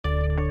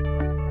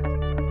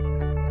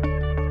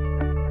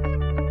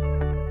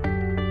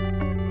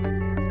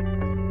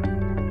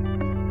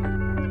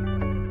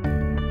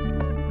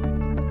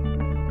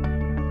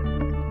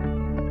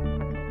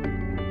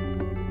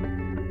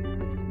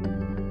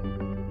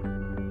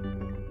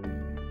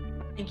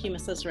Thank you,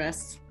 Mrs.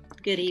 Russ.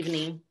 Good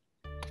evening.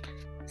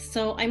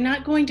 So I'm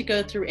not going to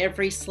go through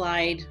every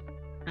slide.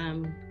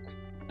 I'm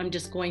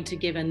just going to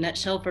give a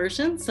nutshell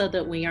version so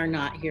that we are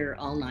not here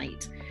all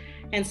night.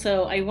 And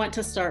so I want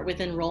to start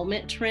with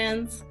enrollment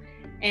trends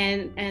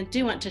and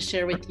do want to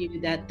share with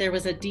you that there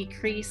was a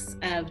decrease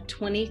of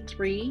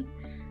 23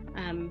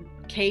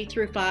 K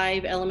through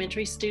 5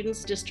 elementary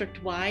students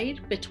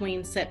district-wide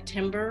between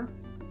September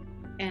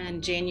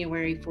and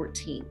January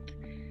 14th.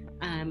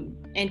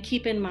 And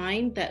keep in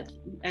mind that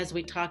as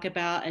we talk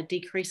about a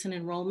decrease in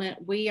enrollment,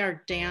 we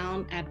are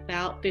down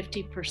about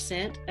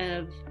 50%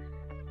 of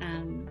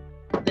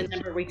the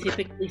number we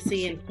typically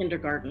see in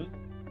kindergarten.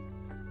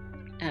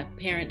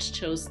 Parents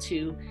chose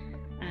to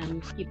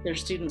keep their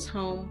students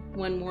home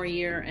one more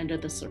year under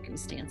the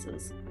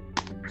circumstances.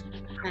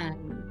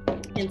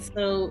 And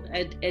so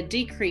a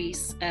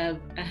decrease of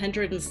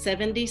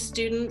 170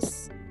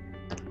 students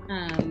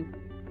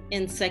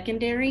in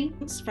secondary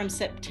from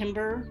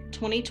September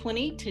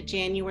 2020 to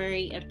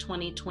January of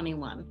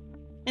 2021.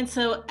 And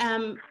so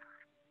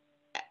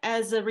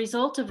as a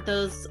result of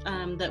those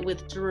that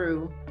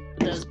withdrew,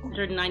 those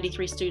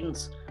 193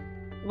 students,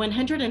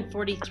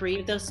 143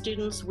 of those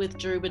students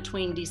withdrew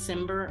between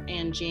December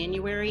and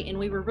January. And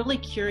we were really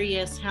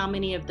curious how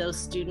many of those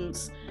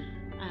students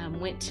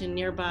went to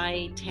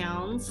nearby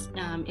towns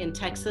in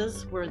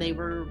Texas where they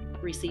were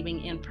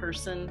receiving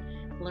in-person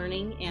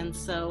learning. And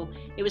so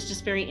it was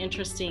just very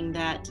interesting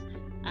that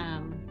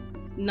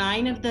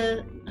 9 of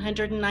the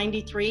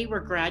 193 were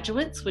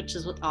graduates, which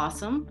is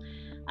awesome.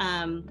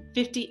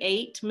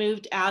 58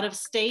 moved out of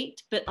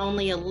state, but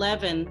only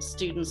 11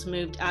 students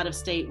moved out of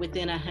state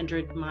within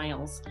 100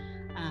 miles.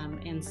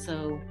 And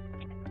so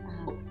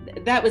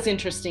that was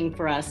interesting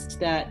for us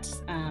that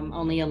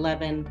only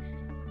 11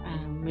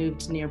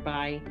 moved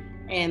nearby.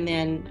 And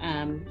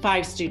then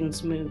 5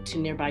 students moved to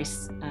nearby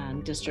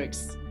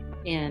districts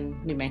in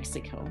New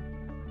Mexico.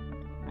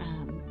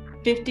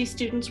 50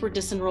 students were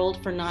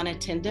disenrolled for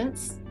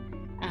non-attendance,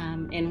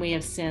 and we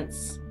have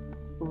since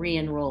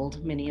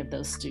re-enrolled many of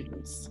those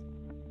students.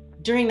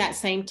 During that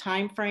same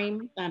time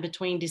frame,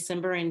 between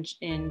December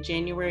and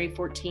January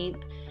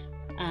 14th,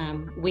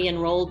 we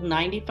enrolled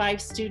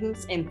 95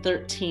 students, and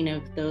 13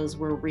 of those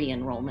were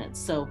re-enrollments.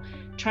 So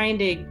trying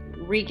to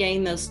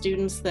regain those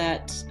students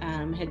that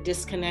had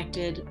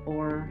disconnected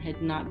or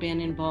had not been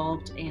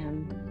involved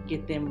and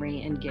get them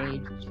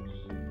re-engaged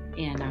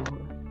in our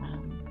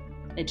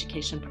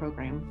education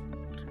program.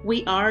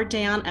 We are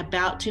down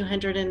about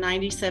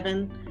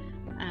 297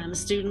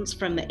 students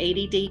from the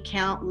 80-day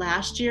count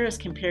last year as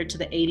compared to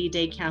the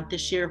 80-day count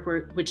this year,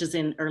 which is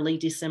in early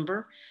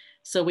December.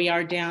 So we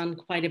are down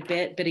quite a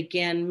bit, but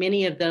again,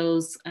 many of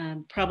those,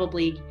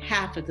 probably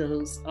half of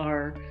those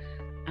are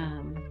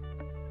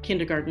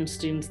kindergarten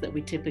students that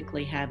we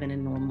typically have in a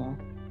normal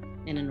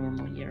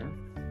year.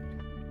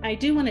 I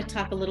do want to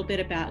talk a little bit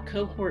about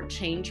cohort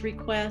change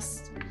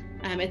requests.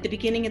 At the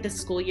beginning of the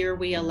school year,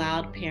 we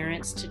allowed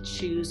parents to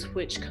choose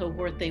which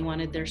cohort they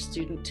wanted their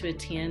student to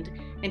attend,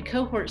 and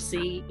cohort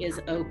C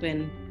is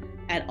open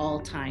at all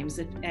times.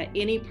 If at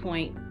any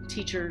point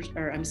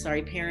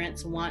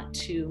parents want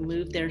to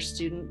move their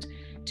student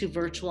to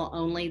virtual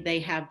only, they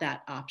have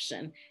that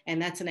option.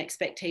 And that's an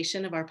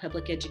expectation of our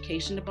public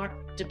education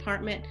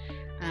department.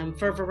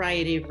 For a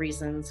variety of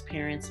reasons,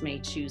 parents may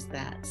choose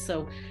that.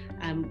 So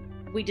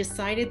we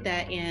decided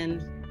that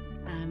in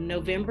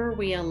November,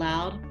 we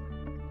allowed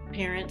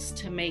parents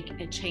to make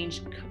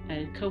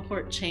a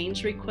cohort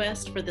change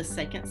request for the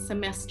second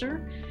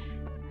semester,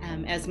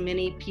 as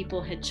many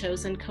people had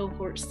chosen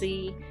cohort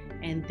C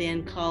and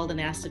then called and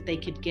asked if they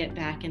could get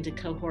back into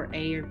cohort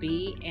A or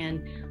B.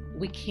 And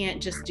we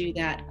can't just do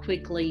that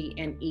quickly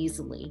and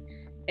easily.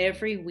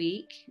 Every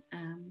week,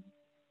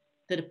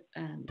 the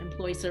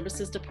Employee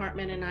Services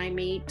Department and I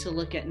meet to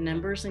look at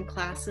numbers in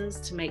classes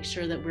to make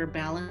sure that we're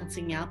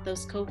balancing out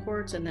those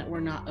cohorts and that we're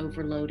not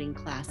overloading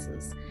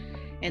classes.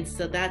 And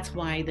so that's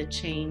why the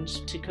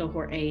change to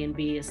cohort A and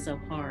B is so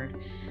hard.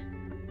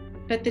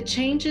 But the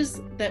changes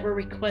that were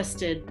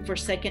requested for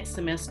second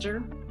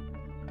semester,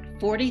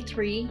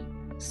 43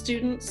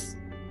 students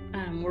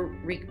were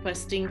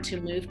requesting to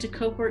move to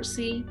cohort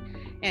C,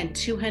 and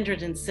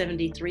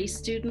 273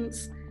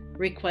 students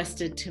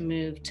requested to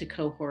move to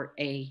cohort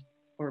A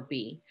or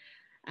B.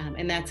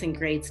 And that's in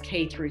grades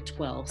K through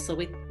 12. So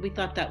we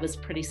thought that was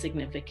pretty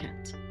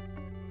significant.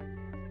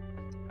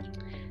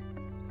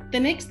 The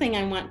next thing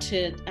I want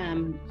to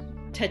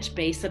touch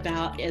base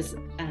about is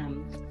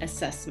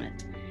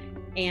assessment.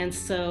 And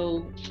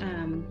so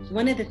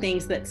one of the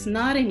things that's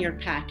not in your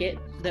packet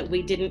that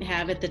we didn't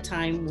have at the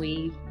time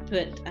we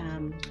put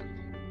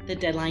the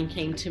deadline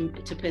came to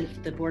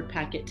put the board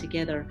packet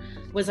together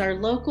was our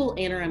local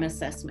interim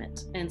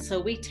assessment. And so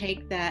we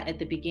take that at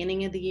the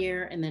beginning of the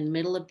year and then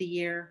middle of the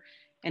year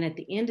and at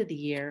the end of the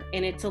year.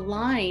 And it's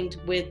aligned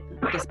with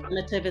the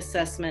summative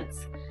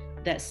assessments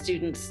that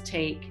students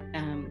take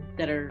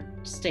that are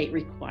state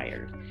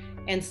required.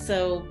 And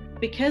so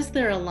because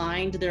they're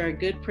aligned, they're a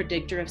good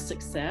predictor of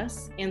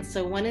success. And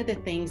so one of the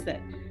things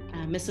that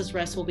Mrs.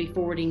 Russ will be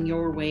forwarding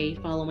your way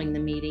following the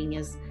meeting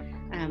is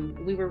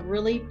We were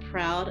really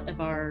proud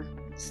of our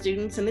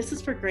students, and this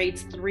is for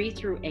grades 3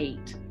 through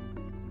 8.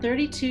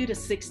 32 to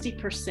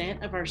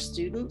 60% of our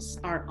students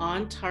are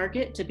on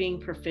target to being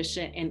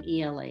proficient in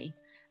ELA,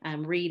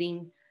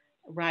 reading,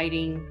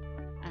 writing,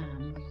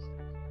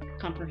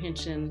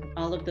 comprehension,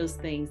 all of those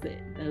things,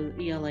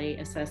 the ELA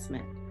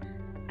assessment.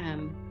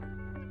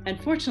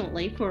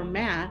 Unfortunately for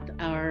math,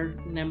 our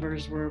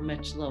numbers were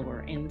much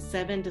lower, and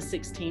 7 to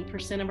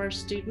 16% of our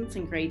students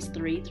in grades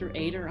 3 through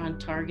 8 are on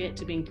target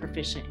to being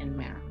proficient in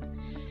math.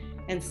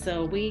 And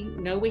so we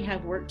know we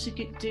have work to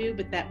do,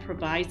 but that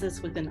provides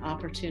us with an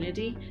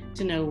opportunity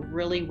to know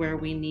really where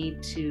we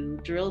need to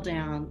drill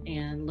down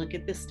and look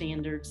at the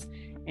standards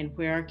and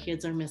where our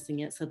kids are missing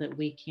it so that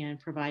we can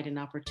provide an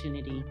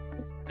opportunity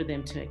for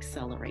them to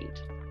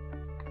accelerate.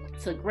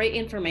 So great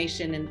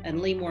information,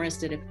 and Lee Morris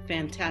did a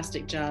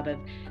fantastic job of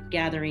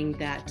gathering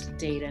that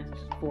data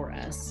for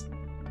us.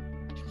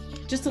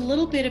 Just a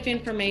little bit of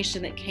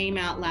information that came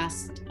out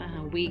last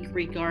week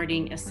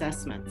regarding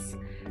assessments.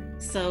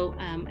 So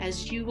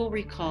as you will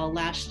recall,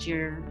 last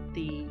year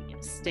the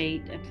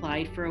state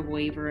applied for a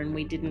waiver and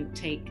we didn't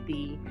take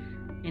the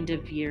end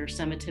of year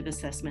summative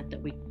assessment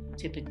that we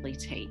typically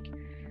take.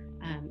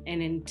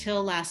 And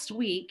until last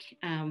week,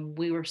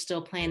 we were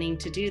still planning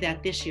to do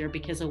that this year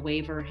because a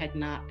waiver had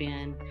not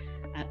been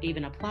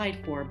even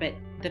applied for. But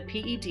the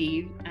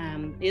PED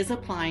is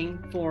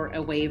applying for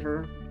a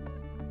waiver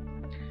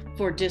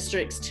for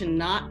districts to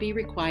not be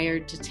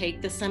required to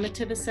take the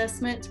summative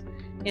assessment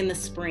in the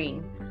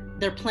spring.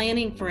 They're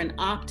planning for an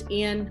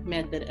opt-in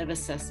method of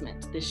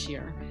assessment this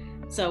year.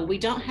 So we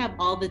don't have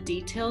all the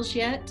details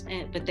yet,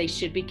 but they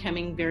should be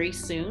coming very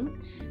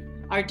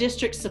soon. Our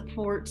district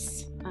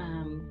supports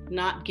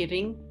not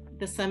giving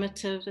the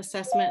summative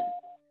assessment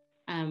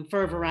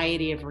for a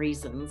variety of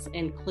reasons,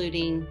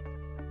 including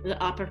the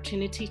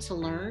opportunity to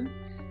learn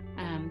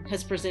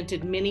has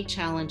presented many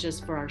challenges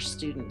for our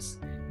students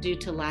due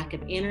to lack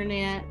of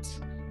internet,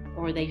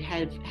 or they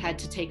have had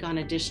to take on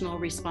additional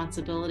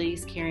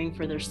responsibilities caring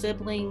for their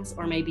siblings,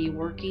 or maybe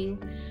working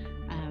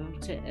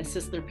to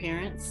assist their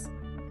parents.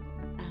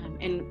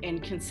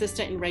 And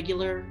consistent and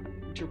regular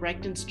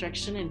direct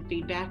instruction and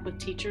feedback with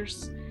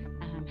teachers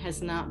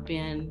has not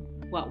been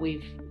what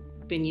we've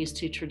been used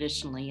to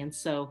traditionally. And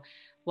so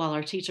while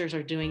our teachers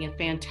are doing a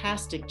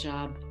fantastic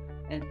job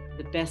at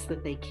the best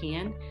that they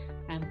can,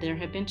 there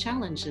have been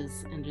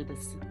challenges under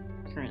this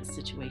current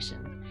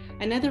situation.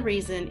 Another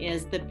reason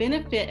is the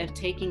benefit of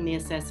taking the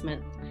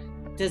assessment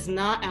does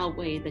not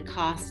outweigh the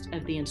cost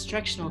of the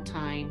instructional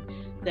time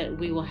that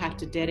we will have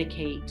to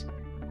dedicate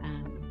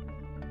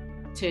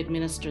to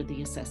administer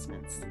the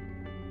assessments.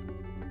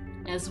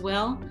 As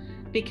well,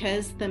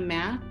 because the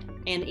math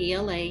and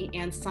ELA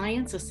and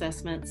science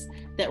assessments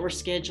that were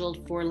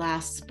scheduled for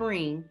last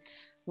spring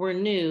were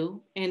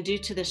new, and due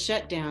to the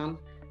shutdown,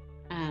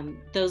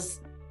 those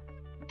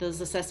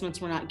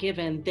assessments were not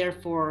given.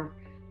 Therefore,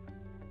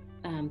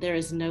 there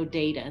is no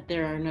data.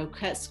 There are no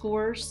cut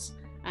scores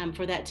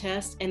for that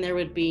test, and there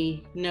would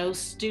be no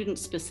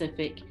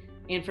student-specific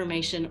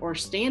information or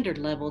standard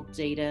level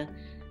data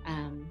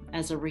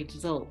as a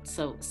result.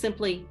 So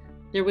simply,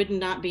 there would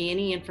not be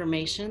any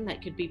information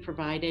that could be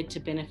provided to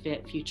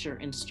benefit future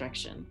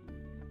instruction.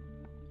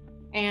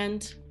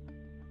 And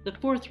the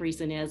fourth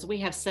reason is we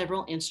have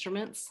several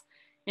instruments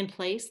in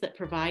place that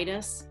provide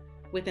us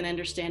with an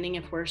understanding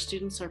of where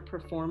students are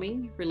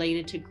performing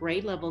related to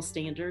grade level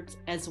standards,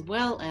 as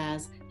well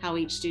as how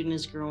each student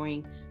is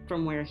growing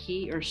from where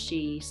he or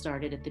she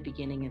started at the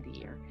beginning of the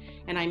year.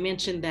 And I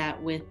mentioned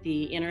that with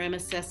the interim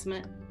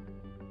assessment,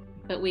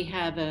 but we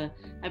have a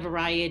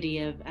variety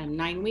of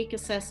 9-week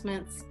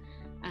assessments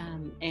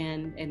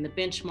and the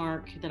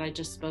benchmark that I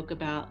just spoke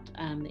about,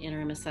 the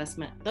interim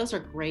assessment. Those are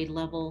grade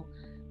level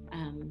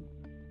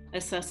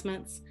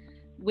assessments.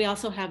 We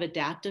also have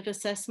adaptive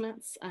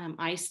assessments,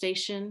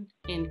 iStation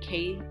in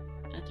K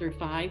through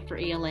 5 for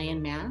ELA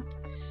and math.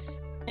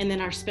 And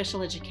then our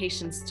special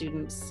education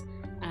students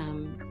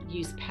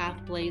use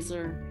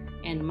PathBlazer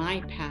and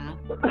MyPath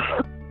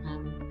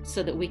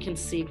so that we can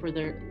see where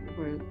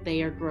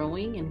they are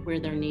growing and where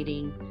they're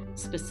needing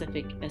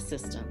specific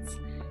assistance.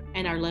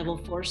 And our level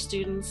 4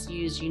 students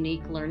use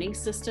unique learning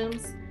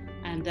systems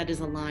that is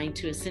aligned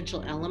to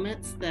essential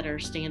elements that are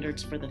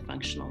standards for the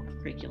functional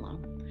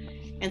curriculum.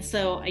 And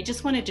so I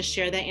just wanted to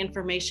share that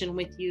information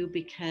with you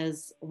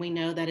because we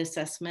know that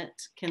assessment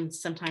can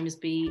sometimes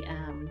be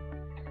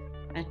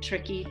a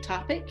tricky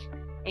topic,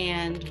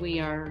 and we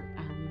are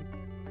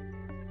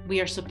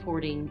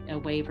supporting a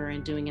waiver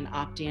and doing an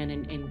opt-in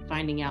and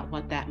finding out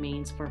what that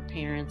means for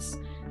parents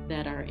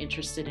that are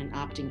interested in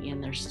opting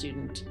in their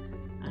student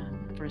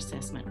for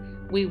assessment.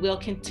 We will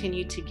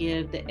continue to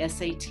give the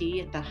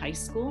SAT at the high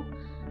school.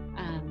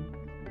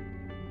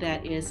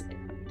 That is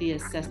the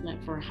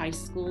assessment for high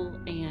school,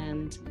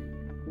 and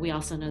we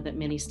also know that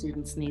many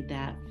students need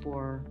that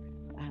for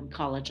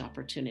college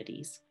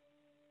opportunities.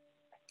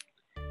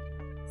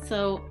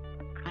 So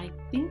I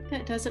think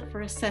that does it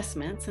for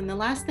assessments. And the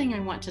last thing I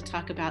want to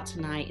talk about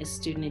tonight is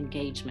student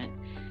engagement.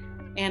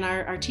 And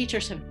our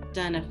teachers have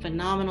done a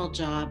phenomenal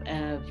job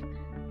of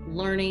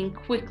learning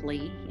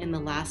quickly in the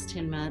last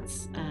 10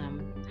 months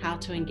how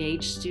to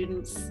engage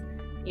students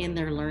in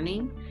their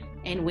learning.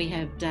 And we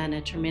have done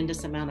a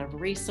tremendous amount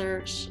of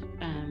research,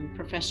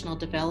 professional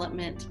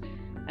development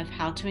of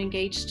how to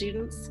engage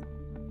students.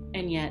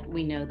 And yet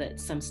we know that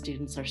some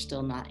students are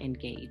still not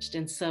engaged.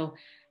 And so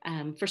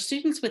for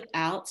students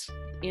without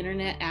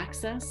internet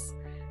access,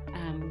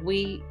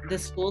 the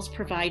schools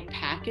provide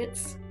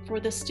packets for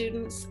the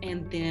students.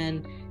 And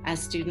then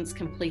as students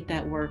complete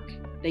that work,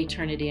 they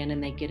turn it in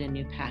and they get a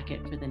new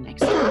packet for the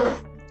next year.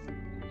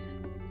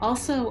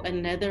 Also,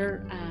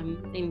 another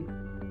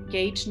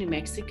Engage New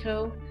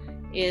Mexico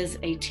is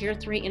a Tier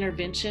 3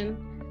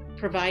 intervention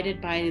provided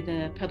by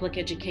the Public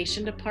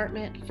Education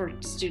Department for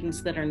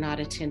students that are not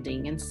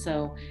attending. And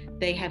so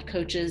they have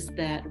coaches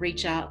that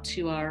reach out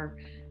to our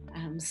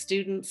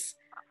students.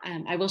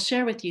 I will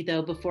share with you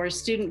though, before a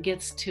student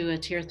gets to a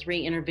Tier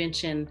 3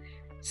 intervention,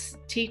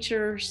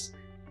 teachers,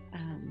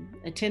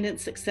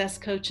 attendance success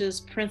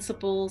coaches,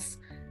 principals,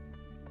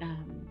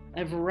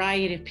 a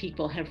variety of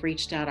people have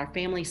reached out, our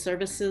family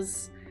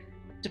services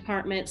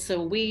department. So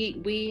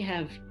we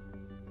have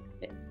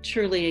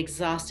truly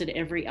exhausted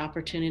every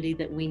opportunity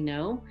that we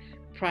know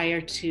prior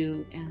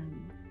to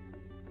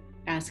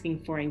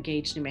asking for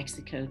Engage New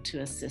Mexico to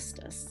assist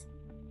us.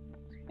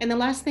 And the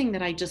last thing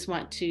that I just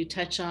want to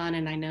touch on,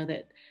 and I know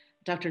that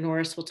Dr.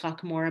 Norris will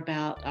talk more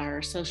about,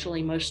 our social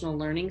emotional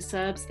learning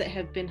subs that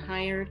have been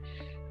hired,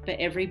 but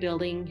every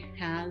building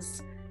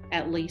has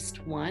at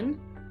least one.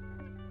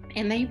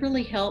 And they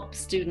really help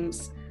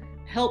schools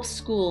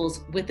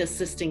with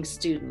assisting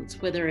students,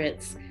 whether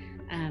it's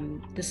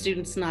the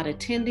students not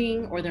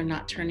attending, or they're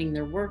not turning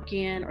their work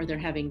in, or they're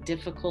having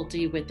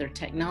difficulty with their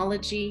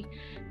technology,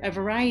 a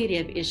variety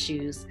of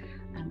issues.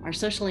 Our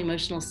social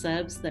emotional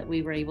subs that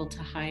we were able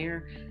to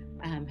hire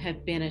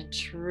have been a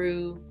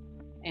true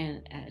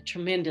and a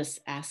tremendous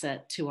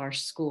asset to our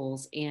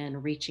schools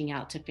in reaching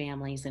out to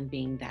families and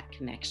being that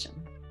connection.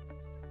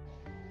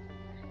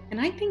 And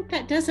I think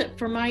that does it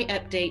for my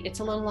update. It's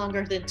a little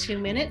longer than 2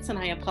 minutes, and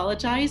I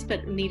apologize,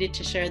 but needed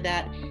to share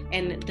that.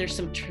 And there's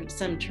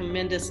some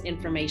tremendous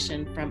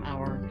information from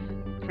our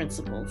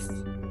principals.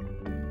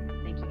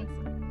 Thank you.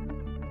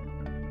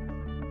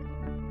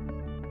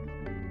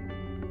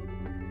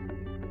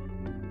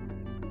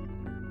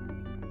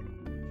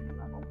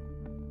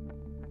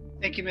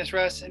 Thank you, Ms.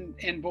 Russ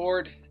and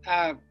board.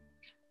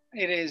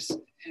 It is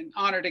an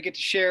honor to get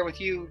to share with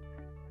you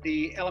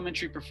the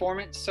elementary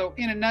performance. So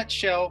in a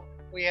nutshell,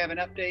 we have an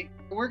update.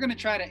 We're going to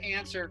try to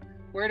answer,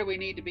 where do we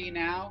need to be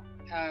now?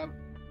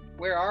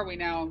 Where are we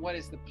now, and what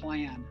is the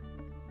plan?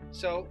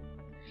 So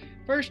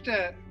first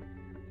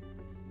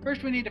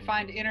we need to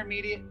find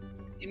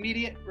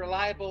immediate,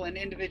 reliable, and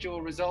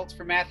individual results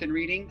for math and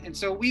reading. And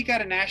so we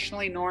got a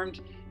nationally normed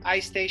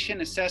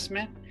iStation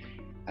assessment.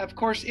 Of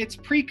course, it's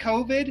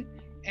pre-COVID,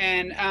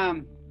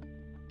 and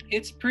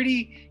it's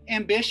pretty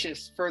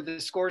ambitious for the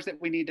scores that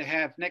we need to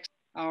have. Next.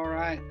 All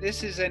right,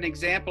 this is an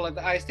example of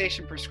the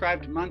iStation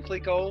prescribed monthly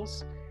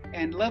goals,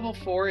 and level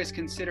 4 is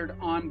considered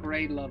on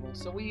grade level.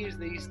 So we use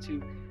these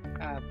to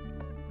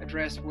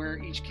address where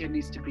each kid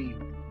needs to be.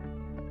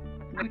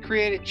 We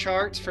created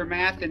charts for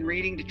math and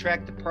reading to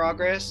track the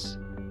progress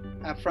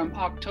from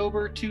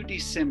October to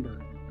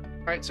December.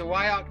 All right, so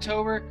why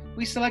October?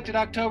 We selected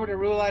October to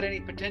rule out any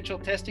potential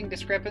testing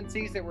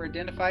discrepancies that were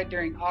identified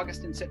during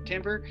August and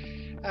September.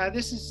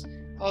 This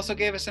also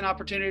gave us an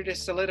opportunity to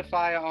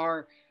solidify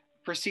our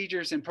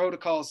procedures and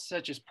protocols,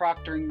 such as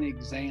proctoring the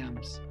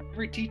exams.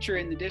 Every teacher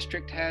in the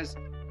district has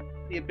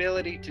the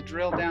ability to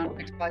drill down,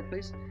 next slide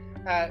please,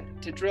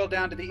 to drill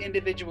down to the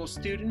individual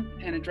student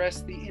and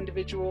address the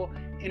individual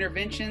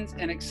interventions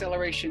and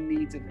acceleration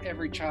needs of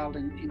every child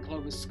in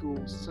Clovis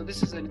schools. So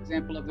this is an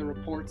example of the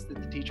reports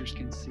that the teachers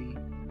can see.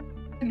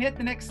 And hit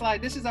the next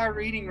slide. This is our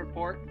reading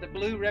report. The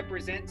blue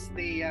represents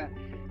the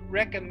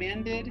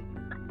recommended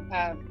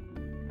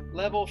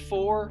level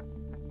 4,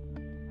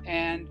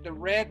 and the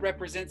red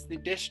represents the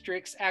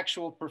district's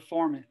actual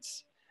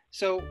performance.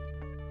 So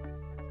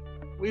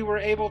we were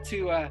able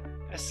to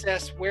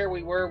assess where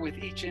we were with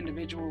each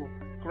individual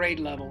grade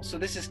level. So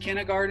this is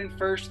kindergarten,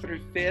 1st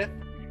through 5th.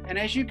 And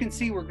as you can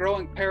see, we're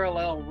growing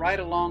parallel right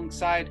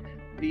alongside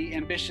the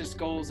ambitious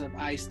goals of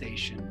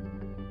iStation.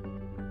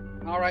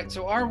 All right,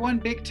 so our one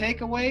big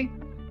takeaway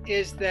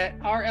is that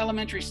our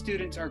elementary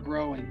students are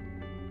growing.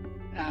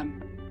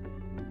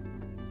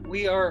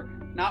 We are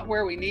not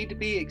where we need to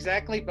be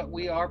exactly, but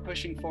we are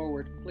pushing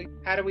forward.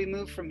 How do we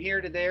move from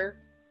here to there?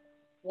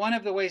 One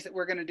of the ways that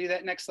we're going to do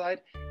that, next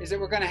slide, is that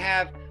we're going to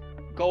have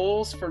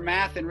goals for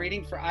math and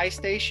reading for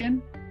iStation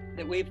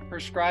that we've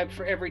prescribed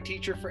for every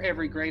teacher for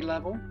every grade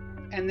level.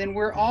 And then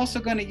we're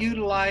also going to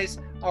utilize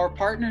our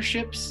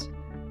partnerships,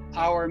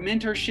 our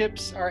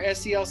mentorships, our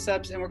SEL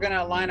subs, and we're going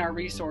to align our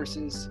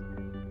resources.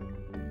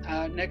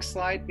 Next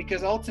slide,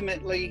 because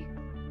ultimately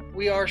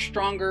we are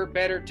stronger,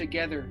 better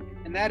together.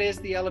 And that is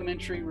the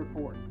elementary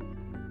report.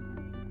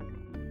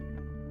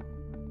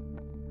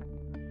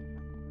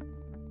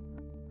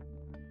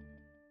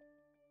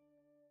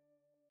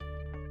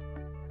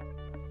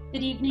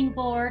 Good evening,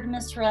 board.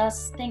 Ms.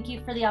 Russ, thank you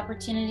for the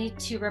opportunity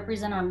to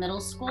represent our middle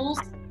schools.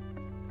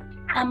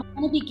 I'm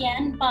going to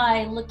begin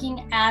by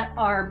looking at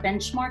our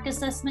benchmark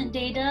assessment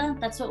data.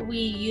 That's what we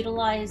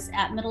utilize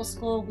at middle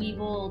school. We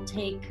will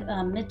take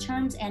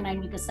midterms and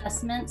 9-week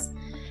assessments.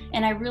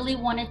 And I really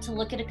wanted to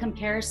look at a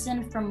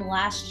comparison from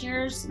last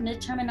year's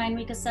midterm and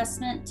 9-week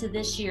assessment to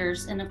this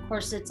year's. And of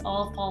course, it's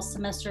all fall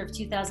semester of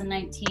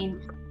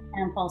 2019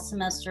 and fall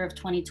semester of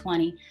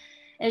 2020.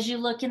 As you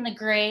look in the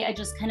gray, I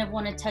just kind of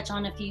want to touch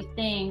on a few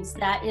things.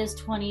 That is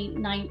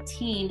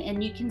 2019.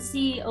 And you can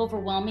see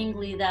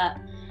overwhelmingly that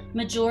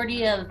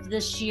majority of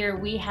this year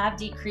we have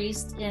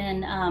decreased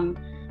in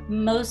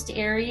most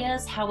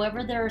areas.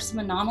 However, there are some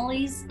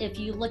anomalies. If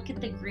you look at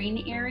the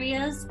green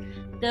areas,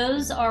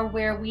 those are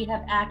where we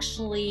have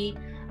actually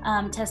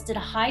tested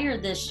higher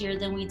this year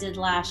than we did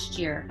last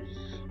year.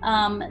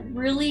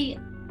 Really,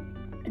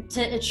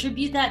 to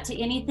attribute that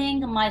to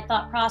anything, my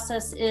thought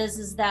process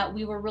is that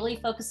we were really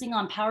focusing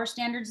on power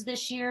standards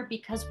this year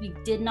because we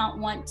did not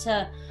want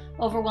to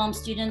overwhelm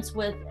students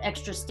with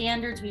extra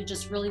standards. We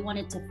just really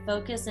wanted to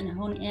focus and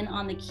hone in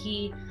on the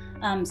key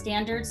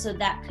standards. So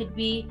that could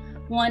be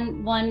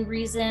one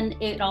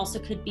reason. It also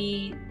could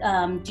be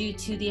due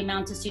to the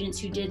amount of students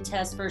who did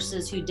test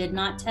versus who did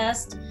not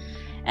test.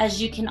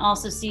 As you can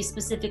also see,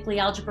 specifically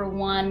Algebra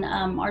 1,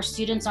 our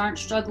students aren't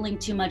struggling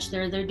too much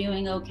there. They're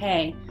doing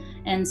okay.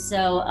 And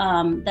so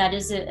that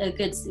is a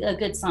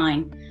good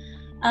sign.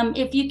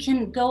 If you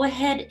can go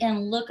ahead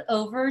and look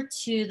over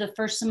to the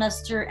first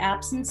semester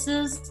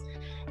absences,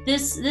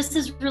 this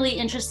is really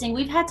interesting.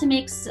 We've had to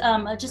make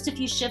just a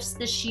few shifts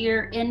this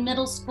year in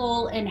middle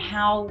school and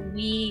how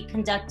we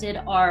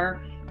conducted our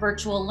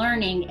virtual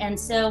learning. And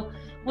so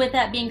with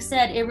that being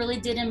said, it really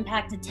did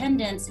impact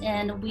attendance,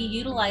 and we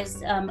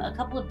utilized a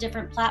couple of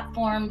different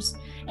platforms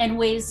and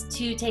ways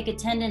to take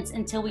attendance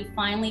until we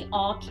finally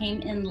all came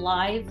in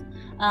live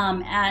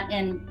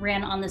and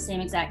ran on the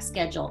same exact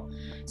schedule.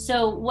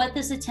 So what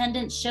this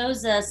attendance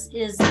shows us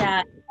is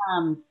that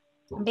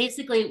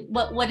basically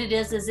what it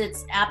is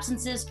it's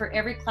absences for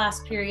every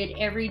class period,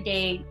 every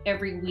day,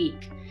 every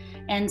week.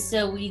 And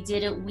so we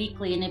did it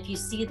weekly. And if you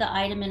see the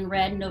item in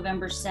red,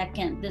 November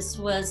 2nd, this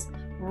was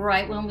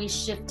right when we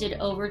shifted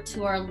over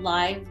to our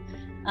live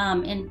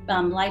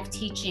live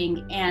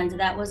teaching, and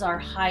that was our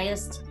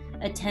highest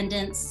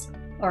attendance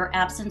or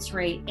absence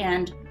rate.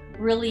 And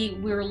really,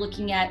 we were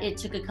looking at, it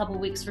took a couple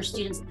weeks for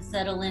students to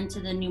settle into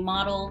the new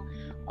model.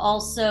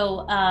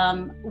 Also,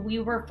 we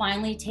were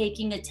finally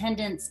taking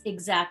attendance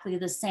exactly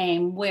the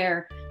same,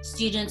 where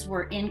students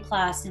were in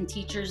class and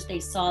teachers, they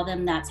saw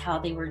them, that's how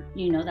they were,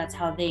 that's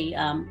how they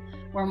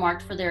were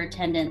marked for their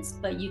attendance.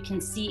 But you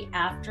can see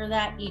after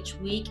that, each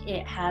week,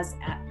 it has,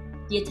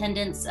 the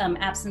attendance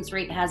absence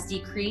rate has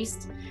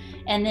decreased.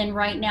 And then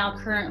right now,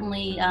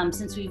 currently,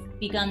 since we've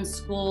begun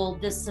school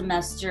this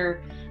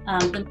semester,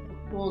 the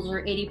schools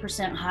were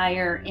 80%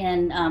 higher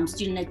in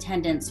student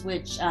attendance,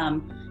 which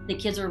the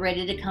kids were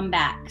ready to come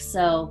back.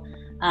 So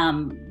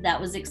that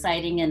was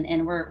exciting,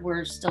 and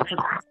we're still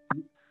preparing.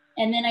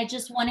 And then I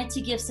just wanted to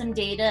give some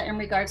data in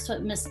regards to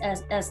what Ms.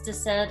 Estes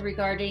said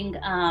regarding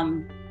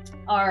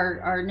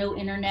our no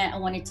internet. I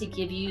wanted to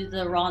give you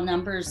the raw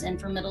numbers. And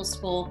for middle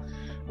school,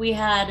 we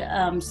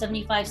had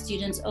 75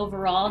 students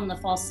overall in the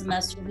fall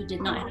semester who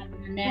did not have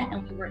internet,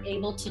 and we were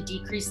able to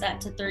decrease that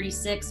to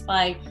 36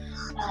 by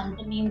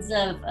the means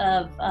of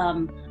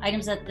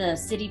items that the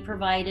city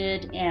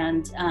provided.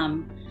 And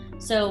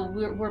so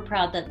we're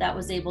proud that that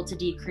was able to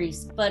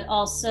decrease. But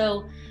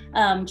also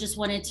just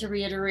wanted to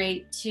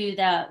reiterate too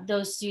that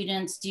those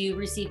students do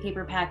receive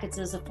paper packets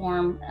as a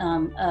form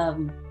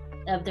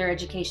of their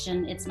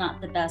education. It's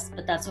not the best,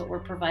 but that's what we're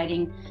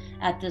providing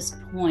at this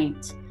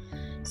point.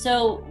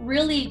 So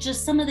really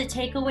just some of the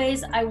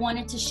takeaways I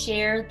wanted to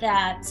share,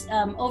 that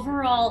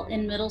overall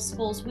in middle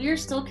schools, we are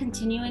still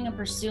continuing and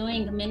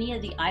pursuing many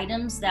of the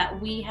items that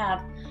we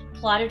have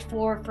plotted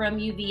for from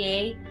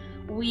UVA.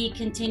 We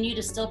continue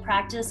to still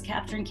practice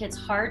capturing kids'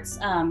 hearts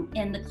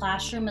in the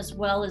classroom as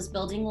well as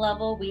building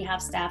level. We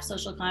have staff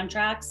social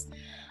contracts.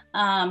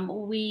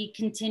 We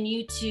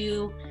continue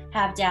to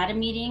have data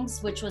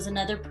meetings, which was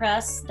another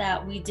press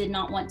that we did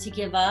not want to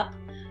give up.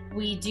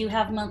 We do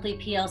have monthly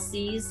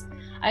PLCs.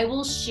 I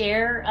will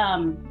share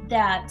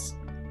that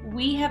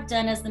we have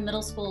done, as the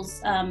middle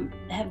schools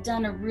have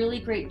done a really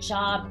great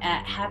job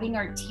at having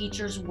our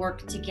teachers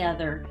work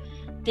together.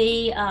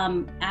 They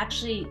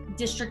actually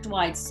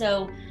district-wide.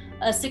 So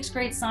a 6th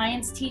grade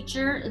science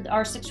teacher,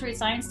 our 6th grade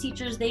science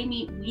teachers, they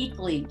meet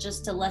weekly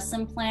just to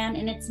lesson plan,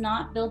 and it's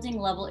not building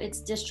level,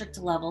 it's district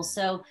level.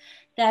 So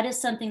that is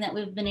something that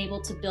we've been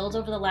able to build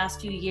over the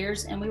last few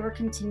years, and we were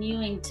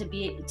continuing to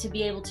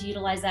be able to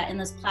utilize that in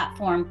this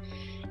platform.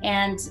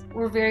 And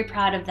we're very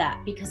proud of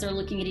that because they're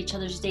looking at each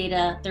other's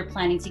data, they're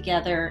planning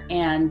together,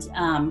 and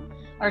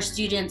our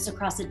students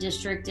across the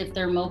district, if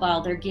they're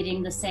mobile, they're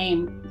getting the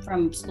same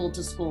from school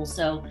to school.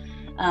 So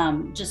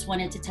just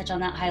wanted to touch on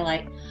that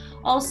highlight.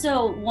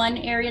 Also, one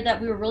area that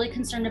we were really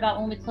concerned about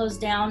when we closed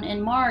down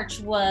in March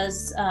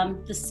was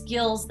the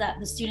skills that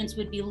the students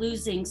would be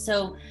losing.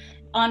 So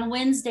on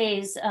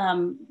Wednesdays,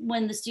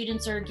 when the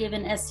students are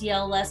given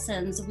SEL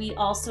lessons, we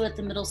also at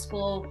the middle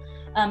school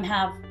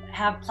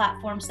have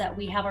platforms that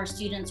we have our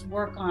students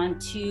work on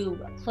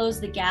to close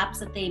the gaps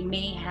that they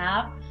may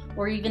have,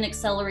 or even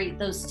accelerate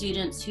those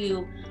students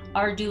who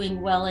are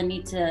doing well and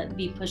need to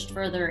be pushed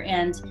further.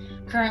 And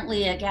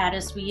currently at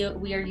Gaddis,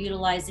 we are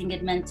utilizing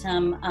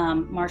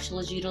Edmentum, Marshall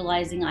is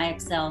utilizing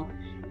IXL,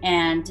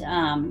 and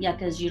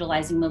Yucca is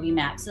utilizing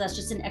MobiMax. So that's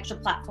just an extra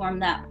platform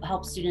that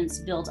helps students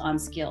build on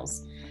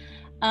skills.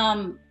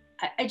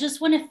 I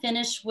just want to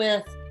finish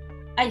with,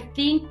 I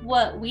think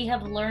what we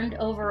have learned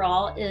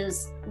overall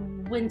is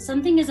when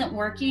something isn't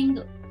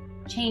working,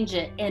 change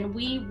it. And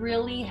we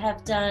really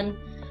have done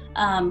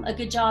a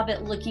good job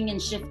at looking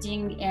and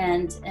shifting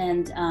and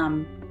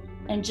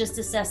just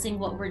assessing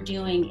what we're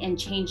doing and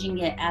changing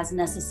it as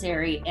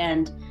necessary.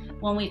 And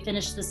when we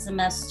finished the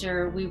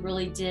semester, we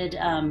really did,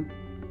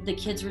 the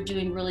kids were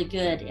doing really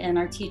good, and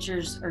our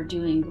teachers are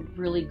doing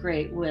really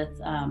great with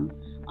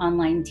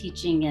online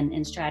teaching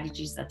and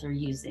strategies that they're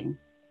using.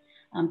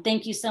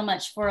 Thank you so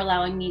much for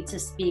allowing me to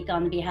speak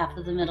on behalf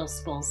of the middle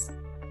schools.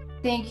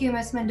 Thank you,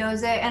 Ms.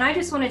 Mendoza. And I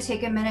just want to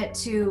take a minute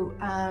to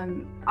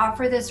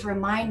offer this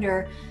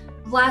reminder.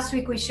 Last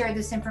week, we shared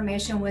this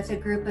information with a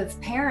group of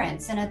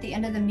parents. And at the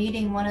end of the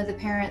meeting, one of the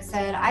parents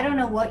said, I don't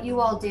know what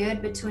you all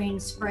did between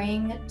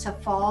spring to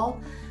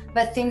fall,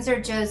 but things are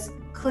just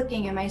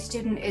clicking and my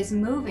student is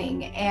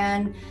moving.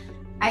 And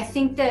I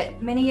think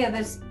that many of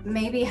us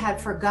maybe had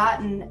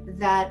forgotten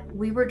that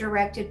we were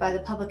directed by the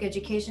Public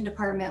Education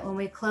Department when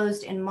we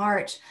closed in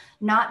March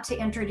not to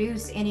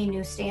introduce any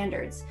new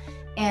standards.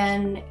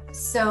 And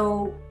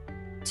so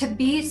to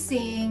be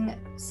seeing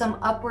some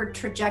upward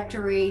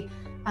trajectory,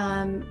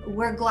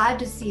 we're glad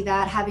to see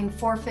that, having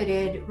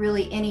forfeited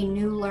really any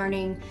new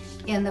learning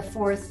in the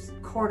fourth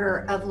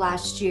quarter of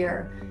last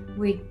year.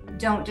 We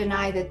don't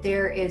deny that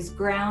there is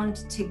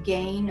ground to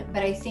gain,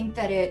 but I think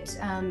that it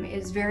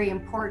is very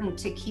important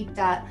to keep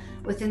that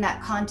within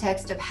that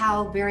context of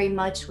how very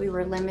much we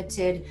were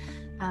limited.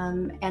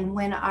 And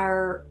when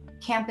our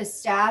campus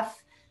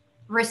staff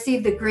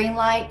received the green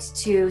light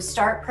to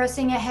start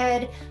pressing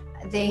ahead,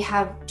 they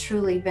have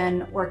truly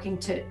been working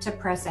to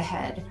press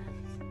ahead.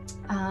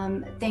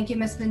 Thank you,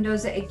 Ms.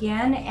 Mendoza,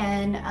 again.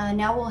 And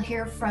now we'll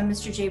hear from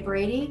Mr. Jay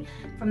Brady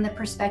from the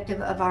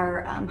perspective of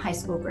our high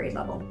school grade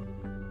level.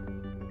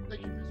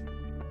 Thank you, Ms.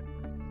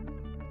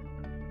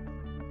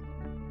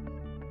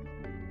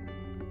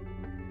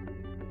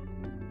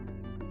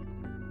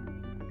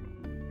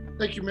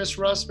 Thank you, Ms.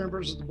 Russ,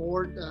 members of the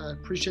board.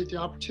 Appreciate the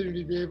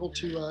opportunity to be able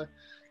to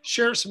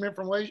share some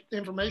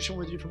information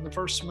with you from the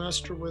first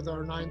semester with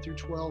our 9 through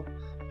 12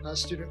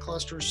 student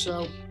clusters.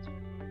 So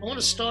I want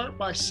to start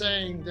by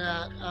saying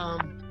that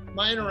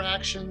my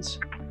interactions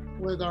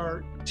with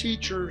our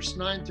teachers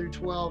 9 through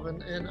 12,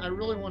 and I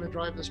really want to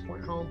drive this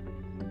point home,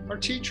 our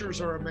teachers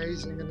are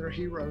amazing and they're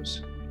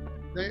heroes.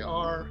 They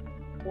are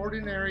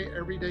ordinary,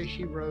 everyday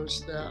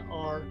heroes that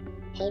are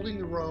holding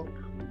the rope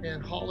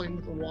and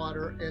hauling the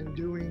water and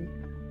doing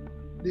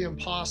the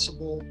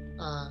impossible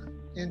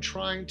in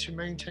trying to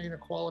maintain a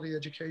quality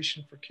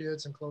education for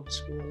kids in Clovis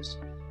schools.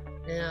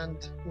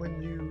 And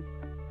when you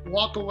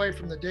walk away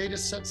from the data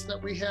sets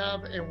that we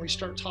have and we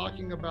start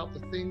talking about the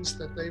things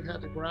that they've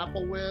had to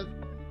grapple with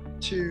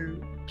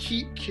to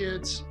keep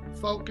kids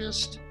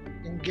focused,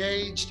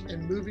 engaged,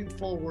 and moving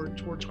forward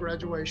towards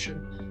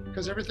graduation,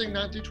 because everything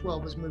 9 through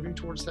 12 is moving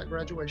towards that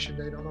graduation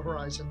date on the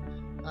horizon.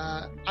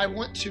 I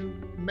want to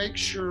make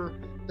sure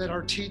that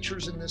our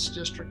teachers in this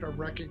district are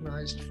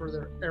recognized for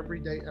their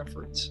everyday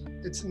efforts.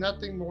 It's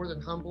nothing more than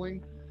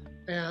humbling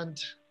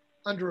and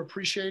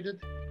underappreciated.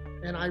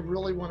 And I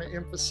really want to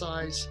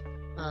emphasize,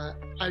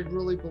 I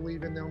really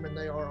believe in them and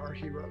they are our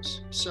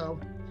heroes. So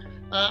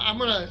I'm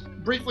going to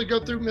briefly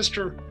go through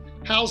Mr.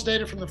 Howell's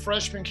data from the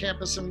freshman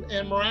campus, and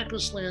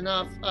miraculously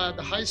enough,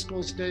 the high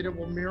school's data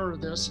will mirror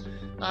this.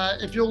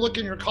 If you'll look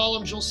in your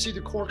columns, you'll see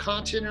the core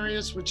content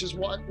areas, which is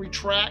what we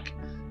track.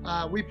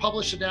 We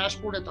publish a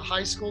dashboard at the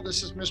high school.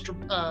 This is Mr.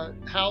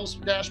 Howell's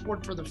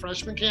dashboard for the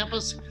freshman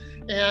campus.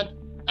 And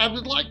I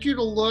would like you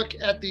to look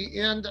at the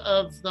end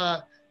of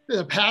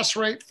the pass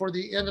rate for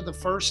the end of the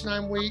first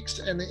 9 weeks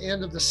and the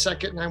end of the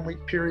second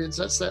 9-week periods.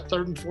 That's that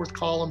third and fourth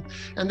column.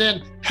 And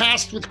then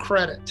passed with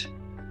credit.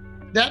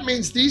 That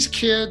means these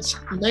kids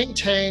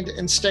maintained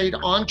and stayed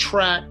on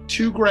track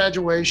to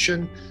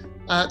graduation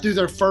through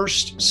their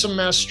first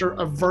semester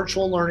of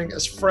virtual learning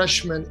as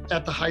freshmen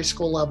at the high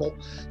school level.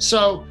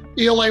 So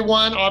ELA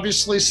 1,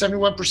 obviously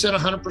 71%,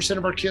 100%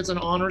 of our kids in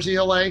honors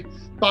ELA.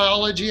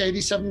 Biology,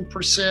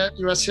 87%.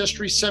 US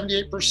history,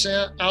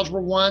 78%.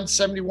 Algebra 1,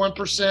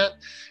 71%.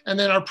 And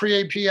then our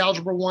pre-AP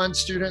Algebra 1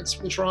 students,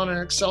 which are on an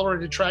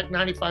accelerated track,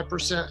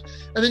 95%.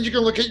 And then you can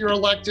look at your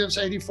electives,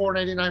 84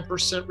 and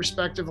 89%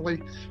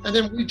 respectively. And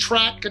then we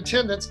track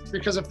attendance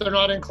because if they're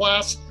not in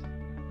class,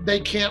 they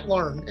can't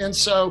learn. And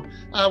so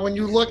when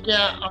you look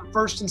at our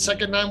first and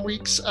second 9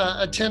 weeks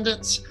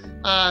attendance,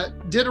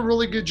 did a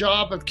really good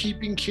job of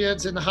keeping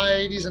kids in the high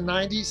 80s and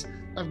 90s.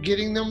 of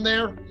getting them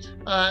there.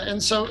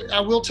 And so I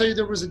will tell you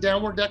there was a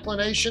downward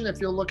declination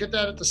if you'll look at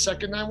that at the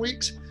second 9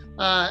 weeks.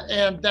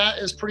 And that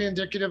is pretty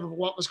indicative of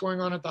what was going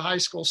on at the high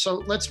school.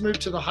 So let's move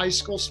to the high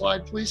school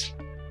slide, please.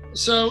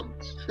 So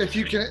if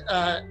you can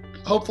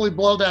hopefully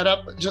blow that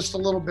up just a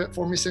little bit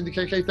for me, Cindy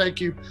KK, thank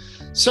you.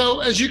 So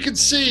as you can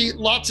see,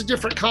 lots of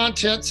different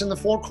contents in the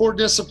 4 core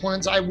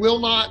disciplines. I will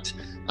not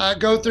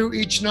go through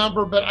each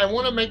number, but I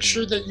want to make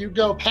sure that you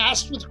go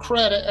passed with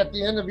credit at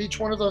the end of each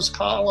one of those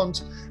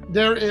columns.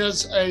 There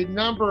is a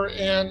number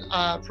in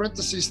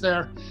parentheses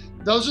there.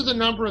 Those are the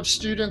number of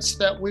students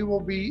that we will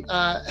be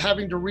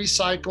having to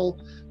recycle,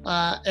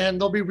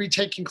 and they'll be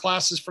retaking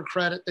classes for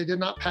credit. They did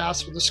not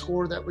pass with a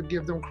score that would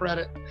give them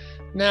credit.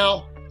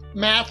 Now,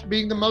 math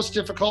being the most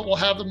difficult will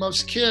have the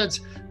most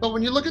kids, but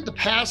when you look at the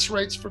pass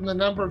rates from the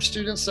number of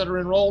students that are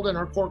enrolled in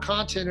our core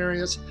content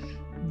areas,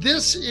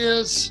 this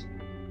is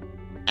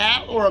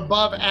at or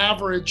above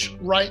average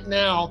right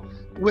now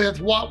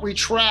with what we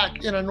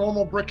track in a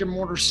normal brick and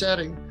mortar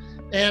setting.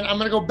 And I'm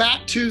going to go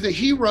back to the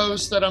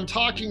heroes that I'm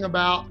talking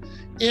about.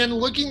 In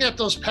looking at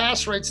those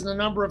pass rates and the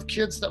number of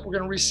kids that we're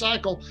going to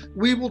recycle,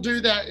 we will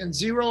do that in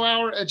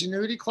 0-hour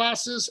edgenuity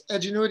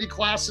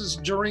classes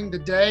during the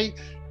day,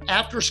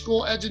 after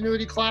school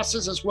edgenuity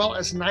classes, as well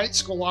as night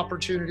school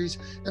opportunities.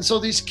 And so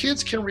these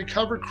kids can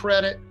recover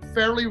credit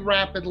fairly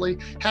rapidly,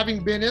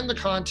 having been in the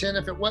content.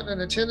 If it wasn't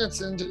an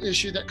attendance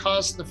issue that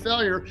caused the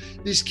failure,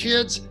 these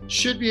kids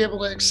should be able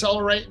to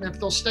accelerate, and if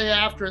they'll stay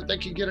after it, they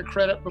can get a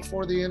credit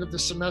before the end of the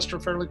semester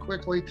fairly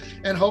quickly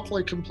and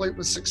hopefully complete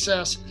with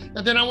success.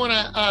 And then I want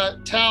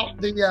to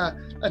tout the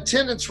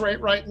attendance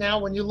rate right now.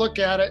 When you look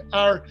at it,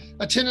 our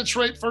attendance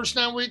rate first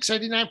 9 weeks,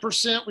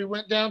 89%. We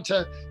went down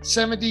to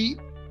 70.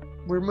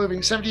 We're moving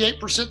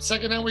 78%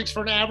 second 9 weeks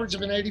for an average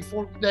of an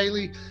 84%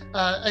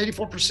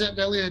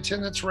 daily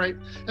attendance rate.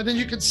 And then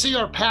you can see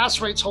our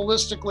pass rates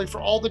holistically for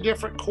all the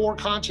different core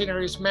content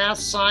areas, math,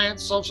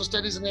 science, social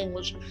studies, and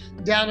English,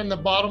 down in the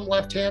bottom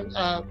left-hand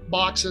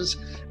boxes.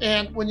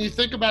 And when you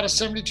think about a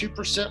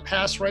 72%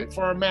 pass rate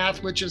for our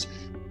math, which is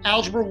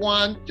Algebra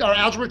 1, or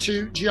Algebra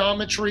 2,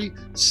 Geometry,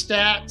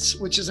 Stats,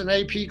 which is an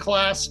AP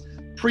class,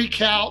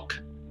 Pre-Calc,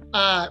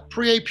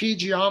 Pre-AP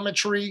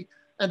Geometry,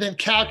 and then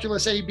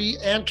Calculus AB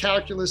and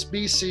Calculus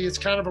BC. It's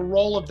kind of a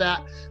roll of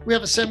that. We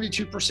have a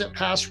 72%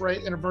 pass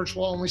rate in a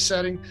virtual only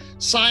setting.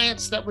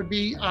 Science, that would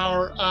be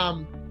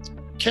our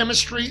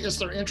chemistry is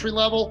their entry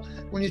level.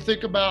 When you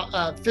think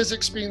about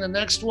physics being the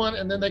next one,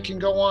 and then they can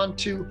go on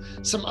to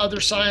some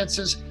other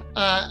sciences,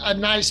 a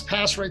nice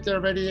pass rate there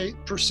of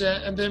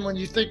 88%. And then when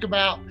you think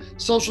about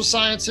social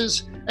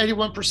sciences,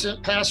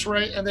 81% pass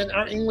rate. And then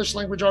our English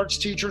language arts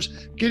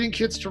teachers, getting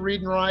kids to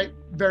read and write,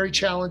 very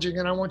challenging.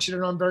 And I want you to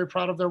know I'm very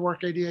proud of their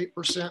work,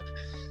 88%.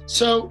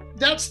 So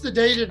that's the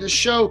data to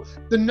show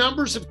the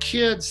numbers of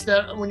kids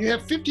that when you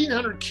have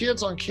 1,500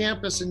 kids on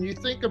campus and you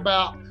think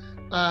about,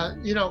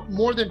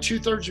 more than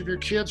 2/3 of your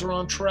kids are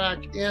on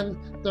track in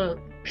the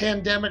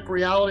pandemic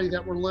reality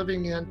that we're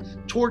living in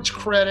towards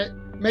credit,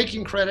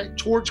 making credit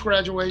towards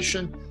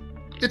graduation.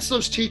 It's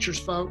those teachers,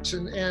 folks,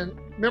 and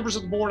members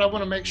of the board. I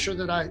want to make sure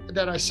that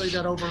I say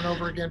that over and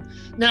over again.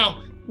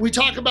 Now, we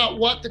talk about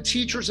what the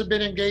teachers have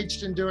been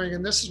engaged in doing,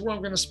 and this is where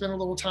I'm going to spend a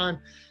little time.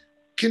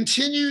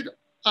 Continued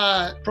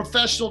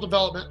professional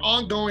development,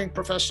 ongoing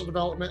professional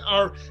development.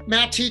 Our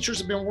math teachers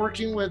have been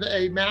working with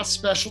a math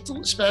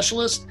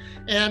specialist,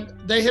 and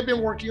they have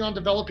been working on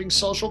developing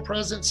social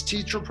presence,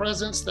 teacher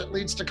presence that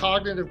leads to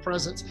cognitive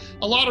presence.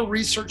 A lot of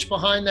research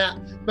behind that,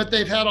 but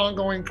they've had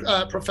ongoing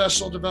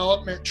professional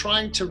development,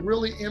 trying to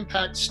really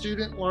impact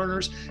student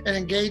learners and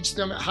engage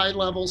them at high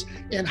levels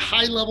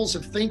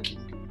of thinking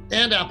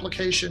and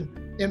application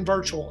in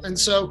virtual. And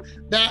so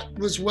that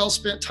was well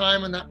spent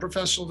time in that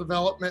professional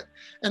development.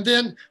 And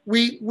then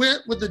we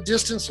went with the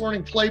distance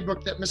learning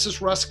playbook that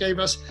Mrs. Russ gave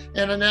us,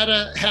 and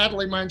Annetta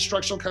Hadley, my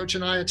instructional coach,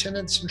 and I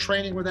attended some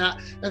training with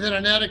that. And then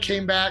Annetta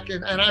came back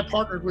and I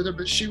partnered with her,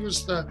 but she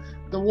was the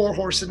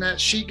warhorse in that.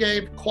 She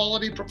gave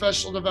quality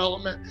professional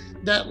development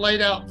that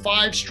laid out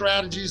 5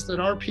 strategies that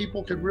our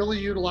people could really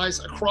utilize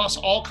across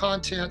all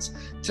contents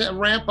to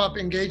ramp up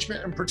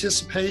engagement and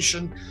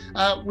participation.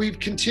 We've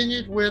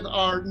continued with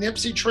our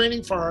NIPSE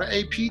training for our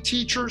AP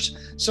teachers.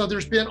 So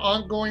there's been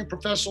ongoing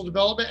professional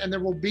development, and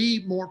there will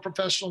be more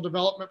professional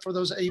development for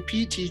those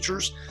AP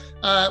teachers.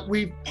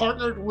 We've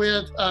partnered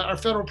with our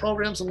federal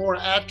programs and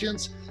Laura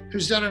Atkins,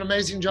 who's done an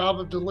amazing job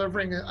of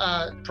delivering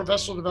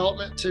professional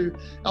development to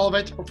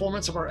elevate the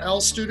performance of our L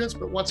students.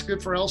 But what's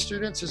good for L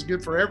students is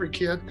good for every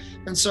kid.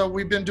 And so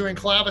we've been doing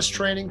Clovis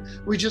training.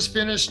 We just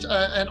finished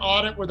an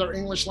audit with our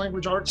English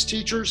language arts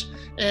teachers,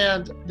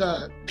 and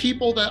the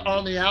people that are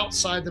on the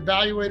outside, the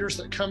evaluators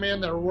that come in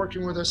that are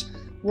working with us,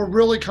 we're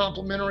really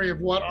complimentary of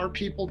what our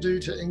people do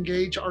to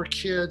engage our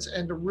kids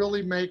and to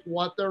really make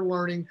what they're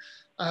learning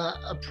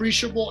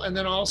appreciable and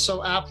then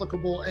also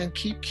applicable and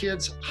keep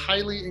kids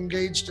highly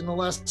engaged in the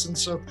lesson.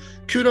 So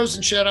kudos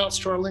and shout outs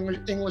to our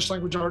English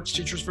language arts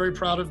teachers. Very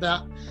proud of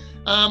that.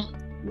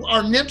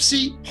 Our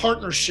NIPSE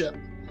partnership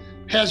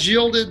has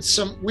yielded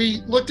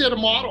we looked at a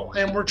model,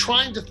 and we're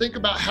trying to think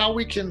about how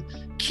we can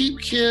keep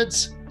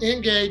kids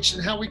engaged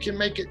and how we can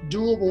make it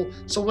doable.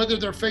 So whether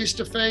they're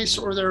face-to-face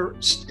or they're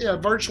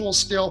virtual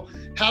still,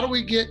 how do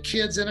we get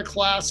kids in a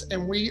class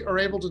and we are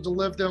able to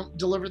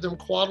deliver them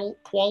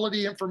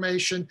quality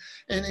information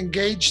and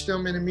engage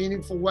them in a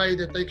meaningful way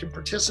that they can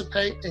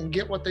participate and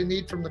get what they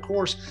need from the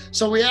course.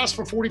 So we asked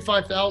for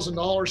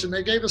 $45,000 and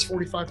they gave us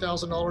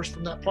 $45,000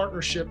 from that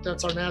partnership.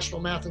 That's our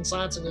National Math and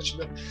Science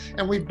Initiative.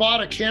 And we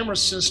bought a camera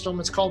system.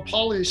 It's called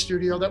Poly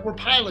Studio that we're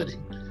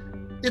piloting.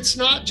 It's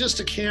not just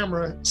a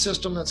camera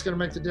system that's going to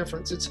make the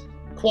difference. It's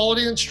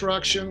quality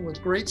instruction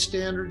with great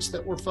standards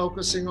that we're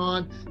focusing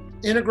on,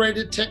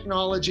 integrated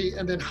technology,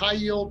 and then high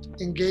yield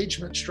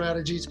engagement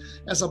strategies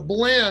as a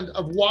blend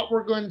of what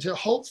we're going to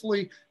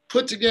hopefully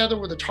put together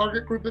with a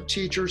target group of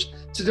teachers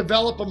to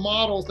develop a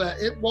model that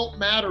it won't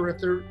matter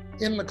if they're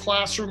in the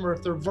classroom or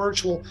if they're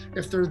virtual.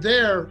 If they're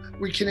there,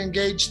 we can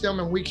engage them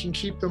and we can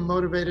keep them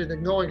motivated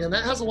and going. And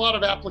that has a lot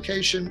of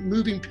application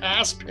moving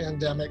past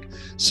pandemic.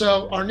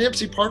 So our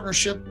NIPSI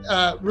partnership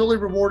really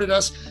rewarded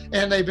us,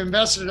 and they've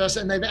invested in us,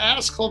 and they've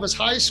asked Clovis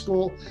High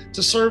School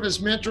to serve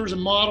as mentors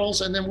and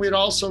models. And then we'd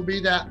also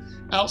be that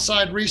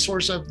outside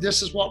resource of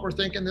this is what we're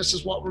thinking, this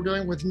is what we're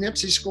doing with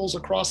NIPSI schools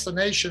across the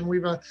nation.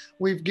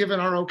 We've given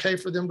our okay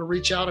for them to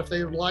reach out if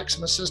they would like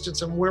some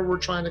assistance and where we're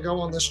trying to go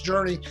on this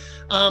journey.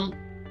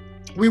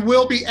 We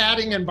will be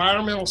adding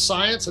environmental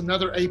science,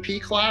 another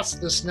AP class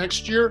this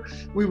next year.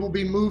 We will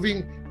be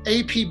moving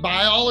AP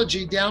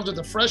biology down to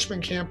the freshman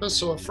campus,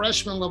 so a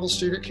freshman level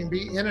student can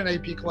be in an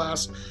AP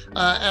class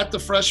at the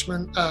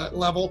freshman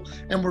level,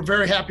 and we're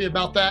very happy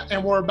about that.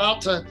 And we're about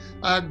to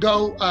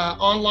go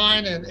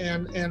online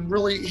and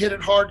really hit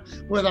it hard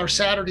with our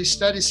Saturday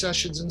study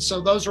sessions. And so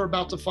those are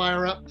about to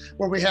fire up,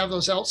 where we have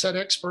those LSAT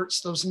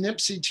experts, those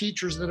NIPSI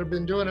teachers that have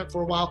been doing it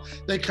for a while.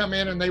 They come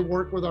in and they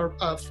work with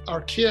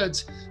our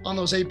kids on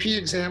those AP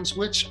exams,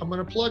 which I'm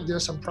going to plug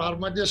this. I'm proud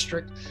of my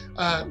district.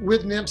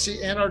 With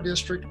NIPSI and our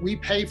district, we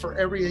pay for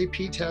every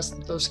AP test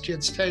that those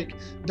kids take.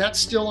 That's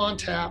still on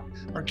tap.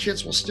 Our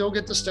kids will still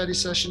get the study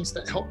sessions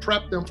that help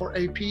prep them for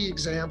AP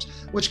exams,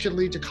 which can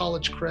lead to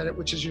college credit,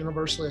 which is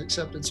universally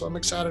accepted. So I'm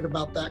excited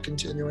about that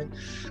continuing.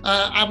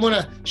 I'm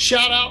going to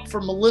shout out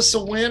for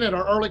Melissa Wynn at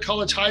our Early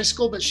College High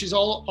School, but she's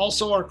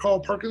also our Carl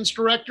Perkins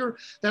director.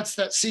 That's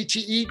that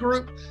CTE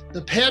group.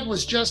 The PED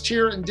was just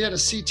here and did a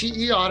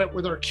CTE audit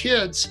with our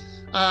kids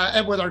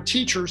and with our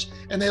teachers,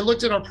 and they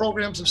looked at our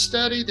programs of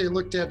study. They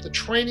looked at the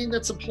training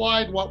that's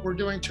applied, what we're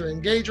doing to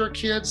engage our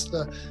kids,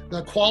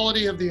 the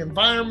quality of the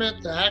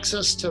environment, the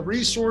access to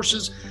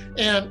resources.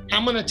 And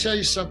I'm going to tell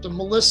you something,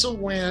 Melissa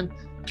Wynn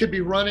could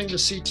be running the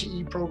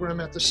CTE program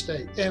at the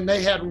state, and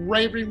they had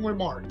raving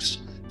remarks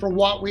for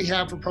what we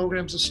have for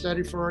programs of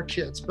study for our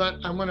kids. But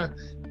I'm going to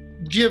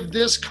give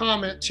this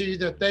comment to you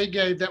that they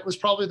gave that was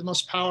probably the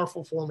most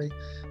powerful for me.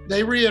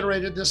 They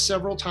reiterated this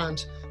several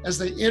times as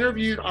they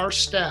interviewed our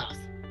staff.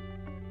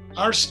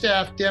 Our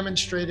staff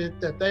demonstrated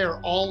that they are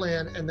all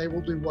in and they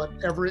will do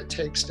whatever it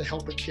takes to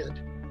help a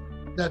kid.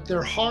 That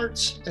their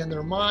hearts and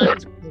their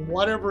minds and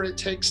whatever it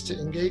takes to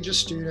engage a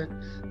student,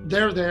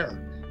 they're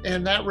there.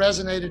 And that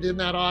resonated in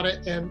that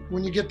audit. And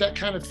when you get that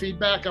kind of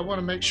feedback, I want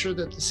to make sure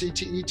that the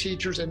CTE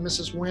teachers and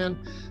Mrs. Wynn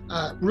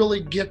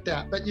really get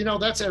that. But you know,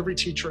 that's every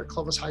teacher at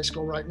Clovis High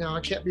School right now. I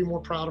can't be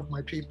more proud of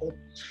my people.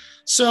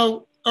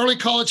 So Early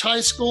College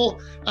High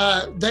School,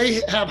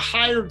 they have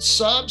hired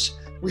subs.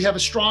 We have a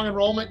strong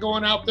enrollment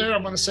going out there.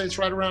 I'm going to say it's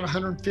right around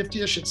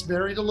 150-ish. It's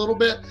varied a little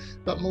bit,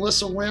 but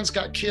Melissa Wynn's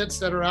got kids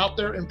that are out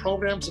there in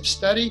programs of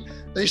study.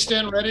 They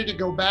stand ready to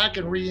go back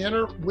and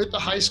re-enter with the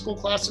high school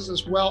classes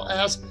as well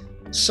as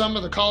some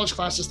of the college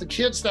classes. The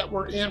kids that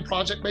were in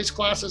project-based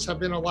classes have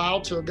been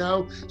allowed to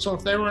go. So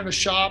if they were in a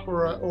shop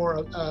or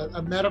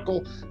a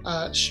medical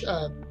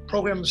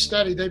program of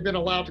study, they've been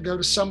allowed to go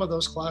to some of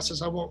those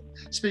classes. I won't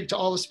speak to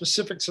all the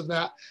specifics of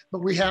that, but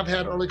we have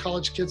had early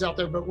college kids out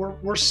there, but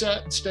we're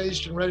set and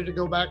staged and ready to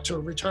go back to a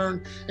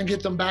return and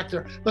get them back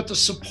there. But the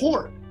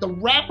support, the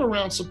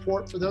wraparound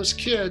support for those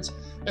kids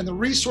and the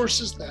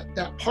resources,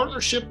 that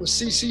partnership with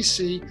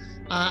CCC,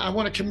 I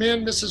want to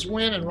commend Mrs.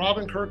 Wynn and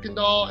Robin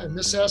Kirkendall and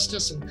Miss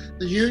Estes and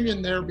the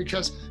union there,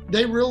 because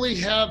they really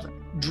have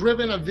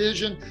driven a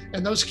vision,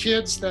 and those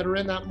kids that are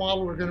in that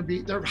model are going to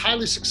be, they're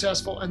highly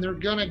successful, and they're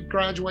going to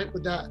graduate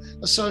with that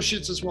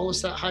associates as well as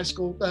that high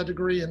school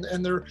degree,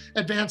 and they're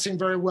advancing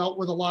very well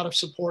with a lot of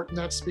support, and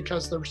that's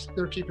because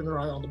they're keeping their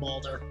eye on the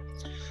ball there.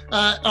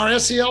 Our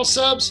SEL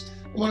subs,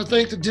 I want to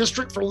thank the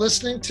district for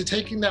listening to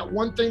taking that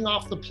one thing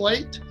off the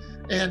plate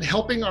and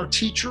helping our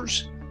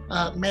teachers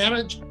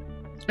manage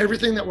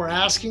everything that we're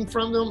asking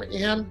from them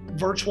and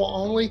virtual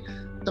only.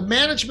 The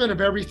management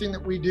of everything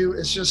that we do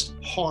is just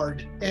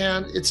hard,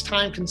 and it's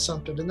time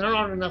consumptive, and there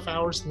aren't enough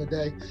hours in the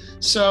day.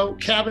 So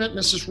Cabinet,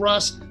 Mrs.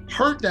 Russ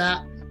heard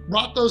that,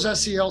 brought those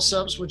SEL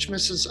subs, which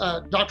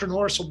Dr.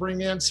 Norris will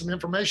bring in some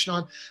information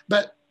on,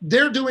 but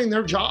they're doing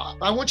their job.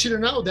 I want you to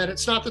know that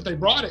it's not that they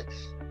brought it,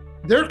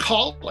 they're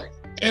calling,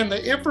 and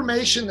the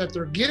information that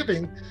they're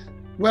giving,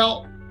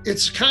 well,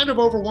 it's kind of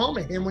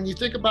overwhelming. And when you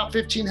think about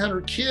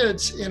 1,500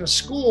 kids in a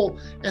school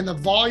and the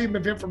volume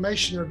of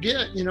information they're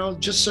getting, you know,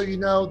 just so you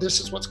know, this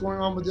is what's going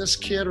on with this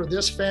kid or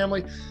this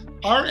family.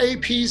 Our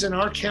APs and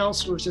our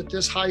counselors at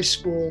this high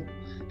school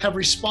have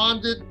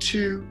responded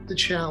to the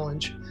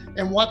challenge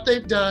and what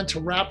they've done to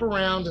wrap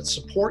around and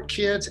support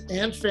kids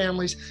and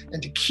families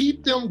and to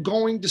keep them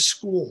going to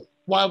school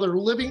while they're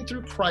living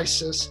through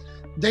crisis.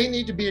 They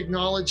need to be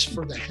acknowledged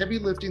for the heavy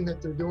lifting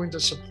that they're doing to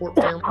support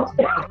families and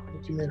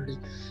the community.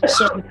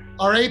 So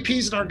our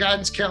APs and our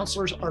guidance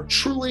counselors are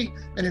truly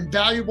an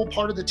invaluable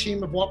part of the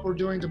team of what we're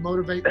doing to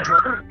motivate and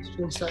drive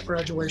towards that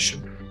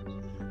graduation.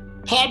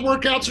 Pod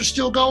workouts are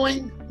still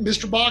going.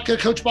 Mr. Baca,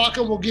 Coach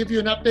Baca will give you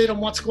an update on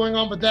what's going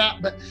on with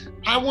that. But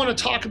I want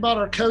to talk about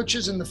our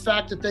coaches and the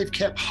fact that they've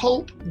kept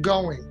hope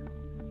going.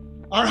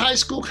 Our high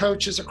school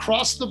coaches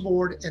across the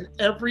board and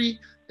every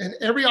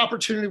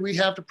opportunity we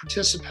have to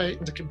participate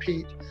and to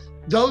compete,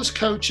 those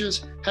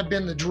coaches have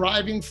been the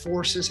driving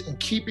forces in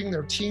keeping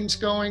their teams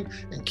going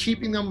and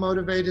keeping them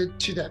motivated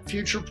to that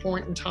future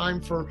point in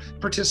time for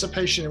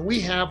participation. And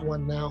we have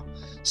one now.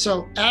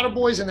 So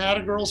attaboys and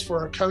attagirls for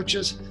our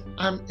coaches.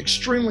 I'm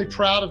extremely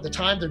proud of the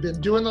time they've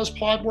been doing those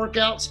pod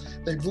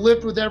workouts. They've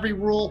lived with every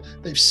rule.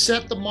 They've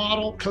set the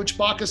model. Coach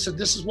Baca said,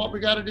 this is what we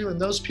got to do. And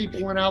those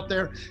people went out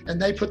there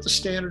and they put the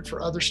standard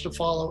for others to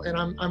follow. And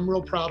I'm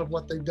real proud of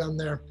what they've done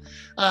there.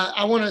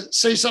 I want to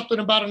say something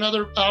about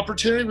another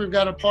opportunity. We've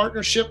got a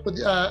partnership with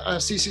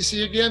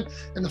CCC again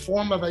in the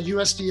form of a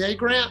USDA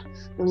grant.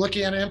 We're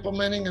looking at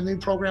implementing a new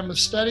program of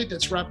study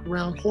that's wrapped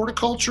around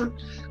horticulture.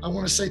 I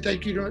want to say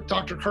thank you to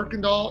Dr.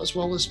 Kirkendall as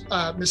well as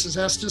Mrs.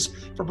 Estes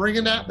for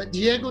bringing that. But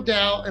Diego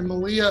Dow and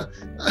Malia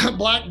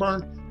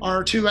Blackburn are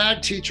our two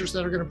ag teachers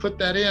that are going to put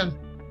that in.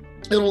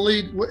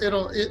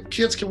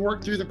 Kids can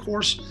work through the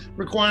course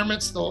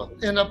requirements. They'll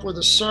end up with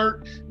a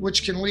cert,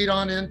 which can lead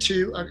on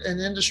into an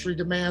industry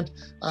demand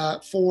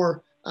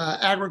for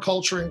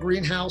agriculture and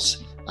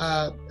greenhouse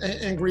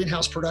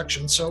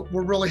production. So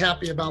we're really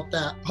happy about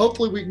that.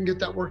 Hopefully we can get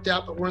that worked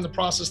out, but we're in the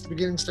process, the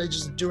beginning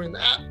stages of doing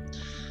that.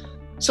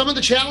 Some of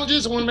the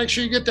challenges, I want to make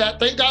sure you get that.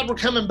 Thank God we're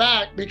coming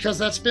back, because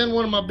that's been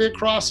one of my big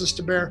crosses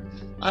to bear.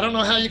 I don't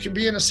know how you can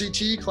be in a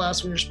CTE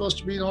class when you're supposed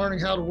to be learning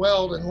how to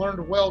weld and learn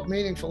to weld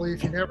meaningfully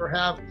if you never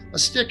have a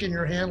stick in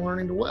your hand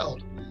learning to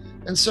weld.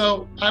 And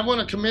so I want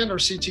to commend our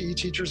CTE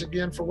teachers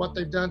again for what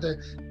they've done to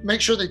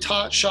make sure they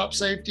taught shop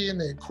safety and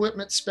the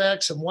equipment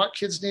specs and what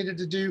kids needed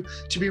to do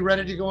to be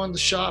ready to go in the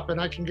shop.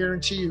 And I can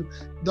guarantee you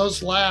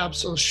those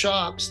labs, those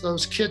shops,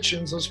 those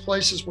kitchens, those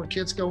places where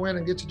kids go in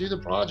and get to do the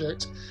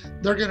projects,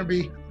 they're going to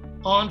be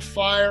on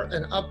fire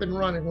and up and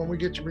running when we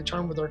get to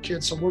return with our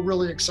kids. So we're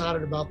really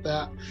excited about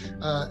that.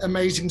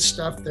 Amazing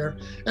stuff there.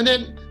 And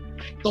then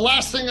the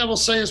last thing I will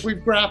say is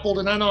we've grappled,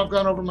 and I know I've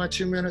gone over my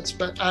 2 minutes,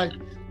 but I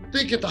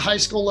think at the high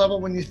school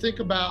level, when you think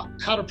about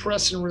how to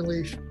press and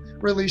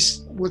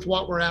release with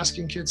what we're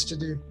asking kids to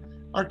do,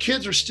 our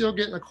kids are still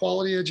getting a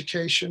quality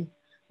education.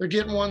 They're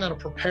getting one that'll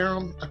prepare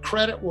them. A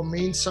credit will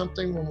mean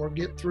something when we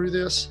get through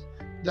this.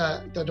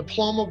 The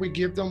diploma we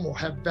give them will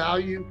have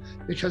value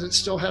because it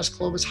still has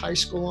Clovis High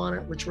School on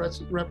it, which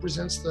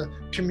represents the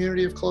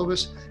community of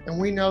Clovis. And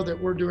we know that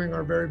we're doing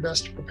our very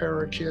best to prepare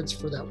our kids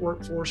for that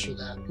workforce or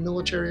that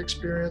military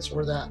experience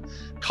or that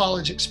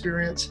college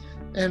experience.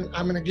 And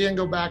I'm going to again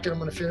go back and I'm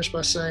going to finish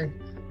by saying,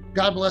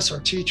 God bless our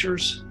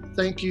teachers.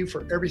 Thank you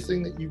for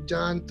everything that you've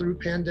done through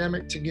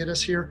pandemic to get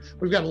us here.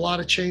 We've got a lot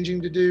of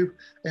changing to do,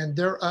 and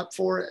they're up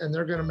for it, and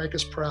they're going to make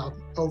us proud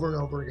over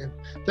and over again.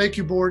 Thank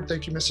you, board.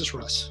 Thank you, Mrs.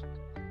 Russ.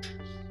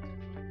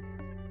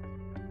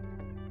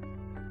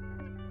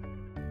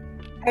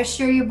 I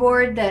assure you,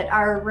 board, that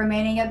our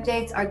remaining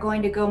updates are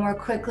going to go more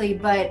quickly,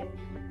 but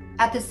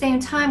at the same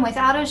time,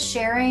 without us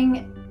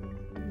sharing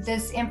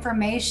this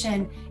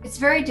information, it's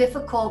very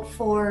difficult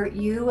for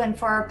you and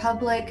for our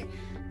public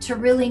to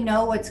really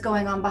know what's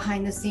going on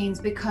behind the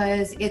scenes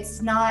because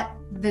it's not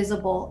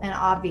visible and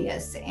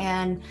obvious.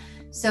 And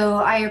so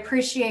I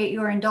appreciate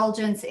your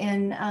indulgence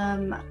in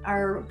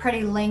our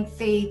pretty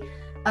lengthy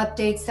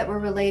updates that were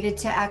related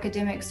to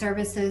academic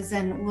services,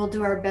 and we'll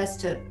do our best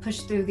to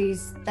push through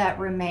these that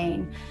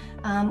remain.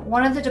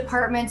 One of the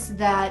departments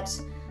that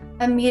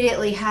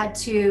immediately had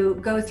to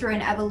go through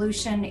an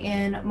evolution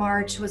in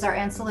March was our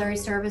ancillary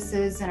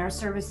services and our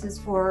services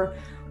for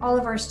all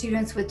of our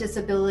students with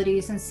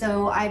disabilities. And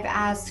so I've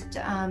asked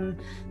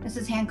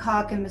Mrs.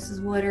 Hancock and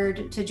Mrs.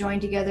 Woodard to join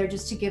together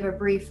just to give a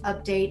brief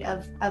update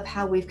of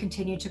how we've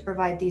continued to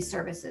provide these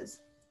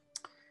services.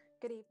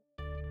 Good evening.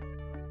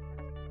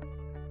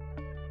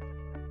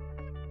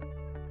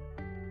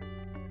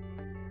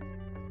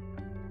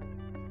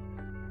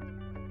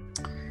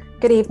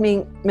 Good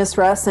evening, Ms.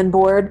 Russ and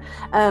board.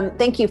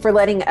 Thank you for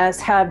letting us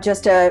have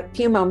just a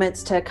few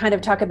moments to kind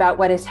of talk about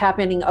what is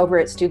happening over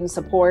at Student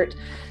Support.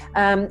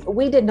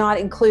 We did not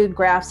include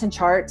graphs and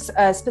charts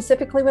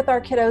specifically with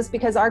our kiddos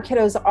because our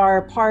kiddos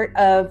are part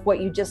of what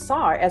you just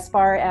saw as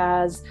far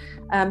as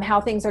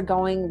how things are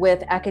going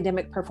with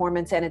academic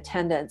performance and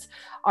attendance.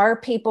 Our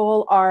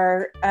people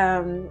are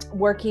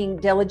working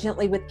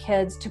diligently with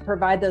kids to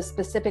provide those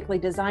specifically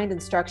designed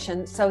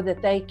instruction so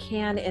that they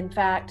can, in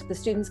fact, the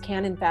students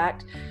can, in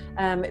fact,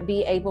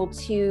 be able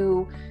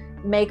to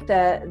make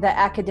the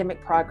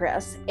academic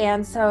progress.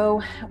 And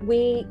so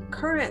we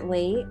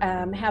currently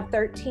have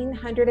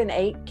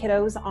 1,308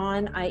 kiddos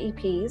on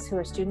IEPs who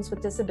are students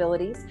with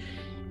disabilities.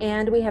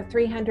 And we have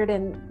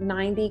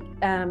 390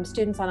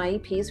 students on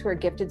IEPs who are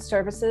gifted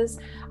services.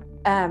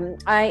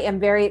 I am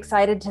very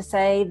excited to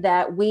say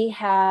that we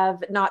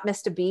have not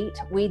missed a beat.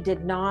 We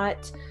did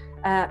not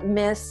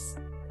miss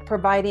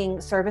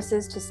providing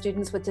services to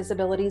students with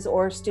disabilities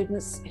or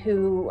students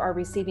who are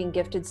receiving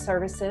gifted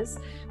services.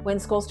 When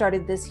school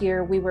started this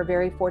year, we were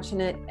very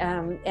fortunate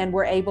and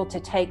were able to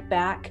take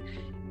back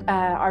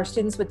our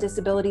students with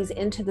disabilities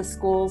into the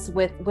schools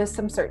with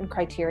some certain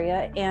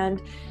criteria.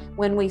 And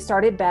when we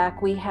started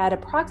back, we had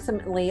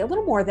approximately a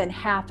little more than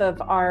half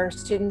of our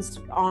students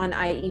on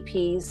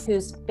IEPs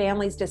whose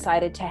families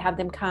decided to have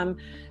them come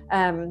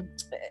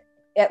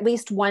at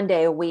least one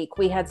day a week.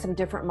 We had some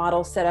different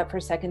models set up for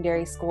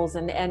secondary schools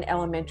and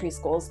elementary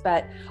schools,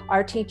 but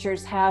our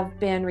teachers have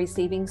been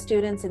receiving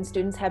students, and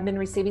students have been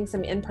receiving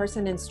some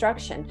in-person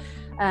instruction.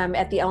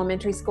 At the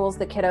elementary schools,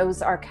 the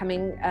kiddos are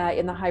coming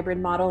in the hybrid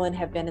model and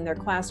have been in their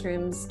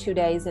classrooms 2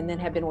 days and then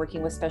have been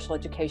working with special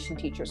education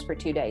teachers for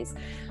 2 days.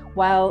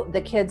 While the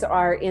kids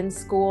are in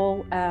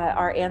school,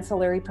 our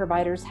ancillary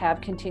providers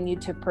have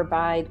continued to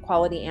provide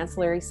quality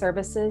ancillary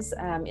services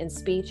in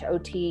speech,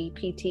 OT,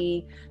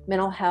 PT,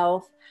 mental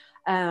health.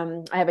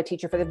 I have a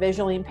teacher for the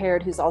visually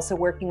impaired who's also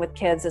working with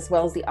kids, as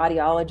well as the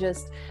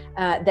audiologist.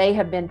 They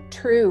have been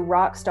true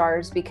rock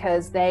stars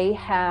because they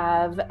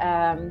have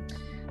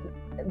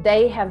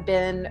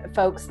been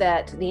folks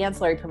that the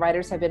ancillary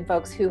providers have been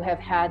folks who have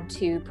had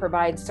to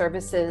provide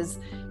services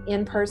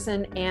in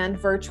person and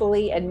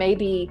virtually, and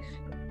maybe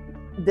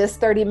this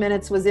 30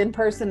 minutes was in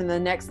person and the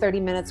next 30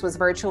 minutes was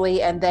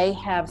virtually, and they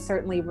have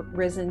certainly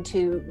risen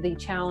to the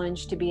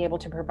challenge to be able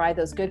to provide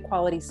those good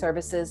quality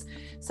services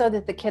so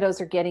that the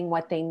kiddos are getting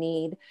what they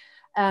need.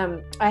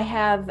 I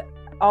have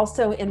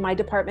also in my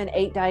department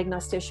 8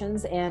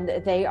 diagnosticians,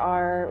 and they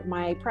are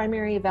my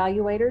primary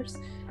evaluators.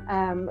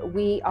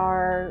 We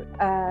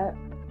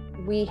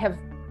have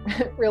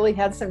really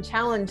had some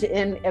challenge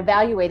in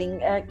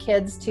evaluating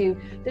kids to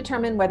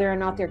determine whether or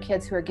not they're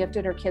kids who are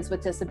gifted or kids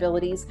with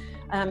disabilities.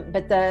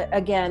 But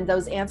again,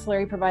 those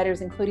ancillary providers,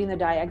 including the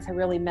diags, have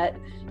really met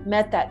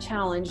that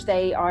challenge.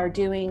 They are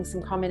doing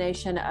some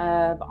combination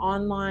of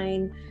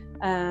online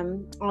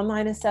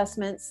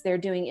assessments. They're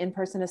doing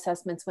in-person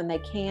assessments when they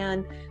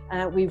can.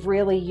 We've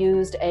really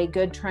used a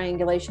good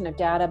triangulation of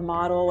data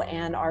model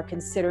and are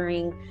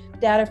considering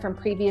data from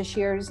previous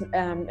years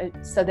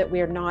so that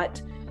we're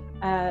not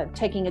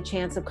taking a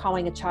chance of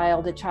calling a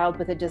child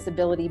with a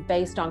disability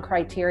based on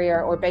criteria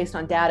or based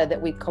on data that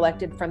we've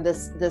collected from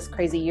this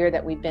crazy year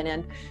that we've been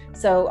in.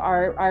 So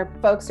our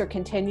folks are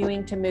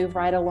continuing to move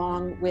right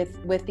along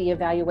with the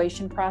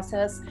evaluation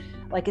process.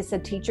 Like I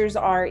said, teachers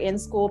are in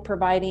school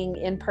providing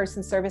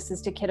in-person services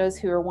to kiddos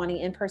who are wanting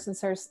in-person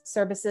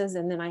services.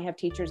 And then I have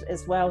teachers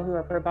as well who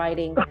are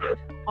providing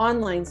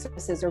online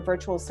services or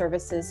virtual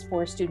services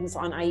for students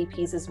on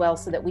IEPs as well,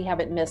 so that we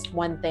haven't missed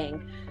one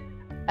thing.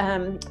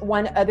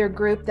 One other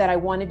group that I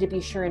wanted to be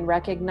sure and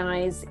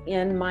recognize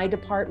in my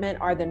department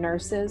are the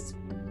nurses.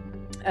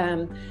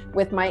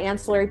 With my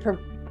ancillary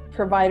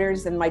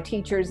providers and my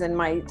teachers and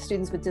my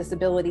students with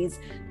disabilities,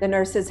 the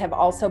nurses have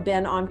also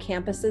been on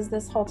campuses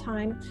this whole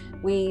time.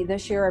 We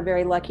this year are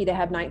very lucky to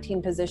have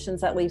 19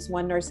 positions, at least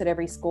one nurse at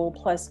every school,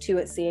 plus 2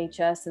 at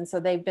CHS. And so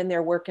they've been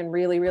there working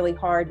really, really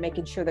hard,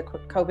 making sure the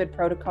COVID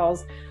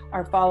protocols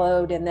are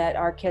followed and that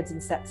our kids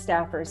and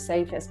staff are as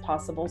safe as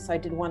possible. So I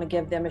did want to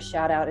give them a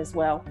shout out as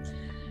well.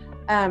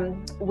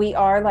 We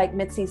are, like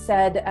Mitzi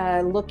said,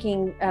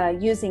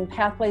 using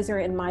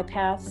PathLaser in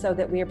MyPath so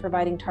that we are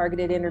providing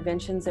targeted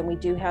interventions, and we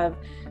do have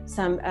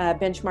some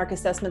benchmark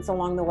assessments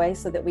along the way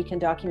so that we can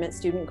document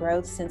student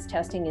growth, since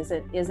testing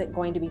isn't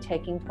going to be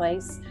taking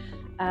place.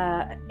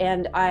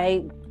 And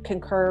I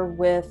concur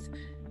with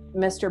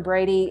Mr.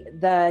 Brady.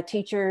 The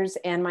teachers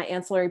and my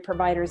ancillary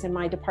providers in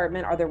my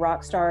department are the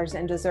rock stars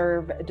and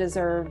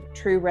deserve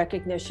true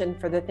recognition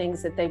for the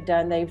things that they've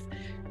done.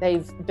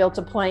 They've built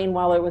a plane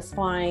while it was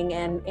flying,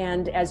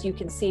 and as you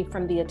can see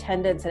from the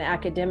attendance and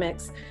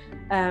academics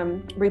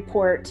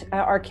report,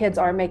 our kids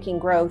are making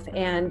growth,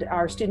 and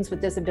our students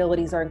with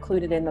disabilities are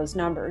included in those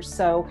numbers.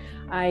 So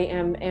I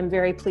am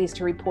very pleased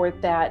to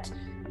report that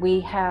we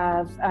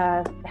have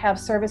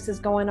services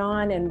going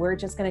on, and we're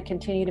just going to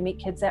continue to meet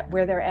kids at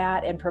where they're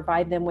at and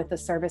provide them with the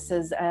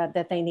services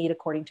that they need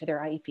according to their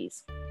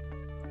IEPs.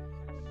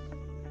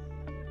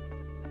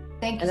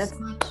 Thank you so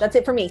much. That's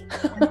it for me.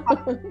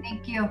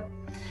 Thank you.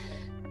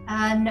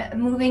 And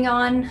moving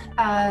on,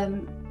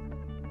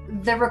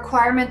 the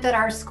requirement that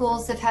our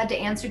schools have had to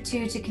answer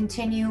to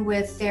continue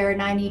with their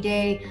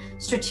 90-day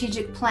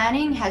strategic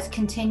planning has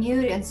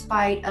continued in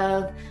spite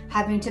of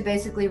having to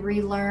basically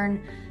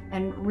relearn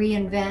and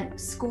Reinvent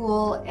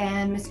School.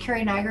 And Ms.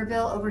 Carrie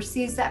Nigerville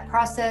oversees that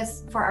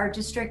process for our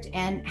district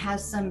and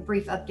has some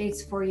brief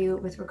updates for you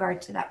with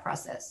regard to that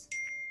process.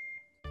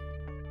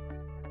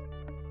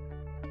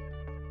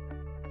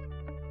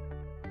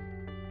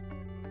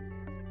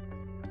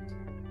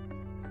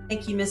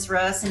 Thank you, Ms.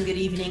 Russ, and good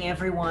evening,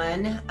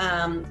 everyone.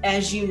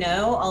 As you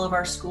know, all of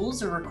our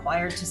schools are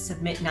required to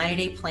submit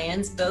 90-day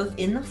plans both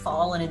in the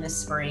fall and in the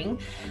spring.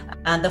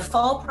 The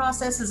fall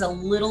process is a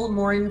little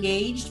more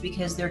engaged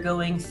because they're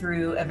going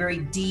through a very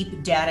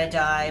deep data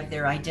dive.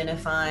 They're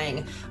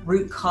identifying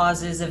root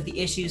causes of the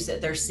issues that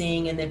they're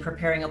seeing and then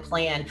preparing a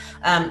plan.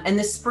 And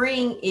the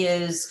spring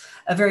is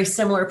a very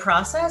similar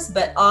process,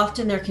 but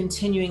often they're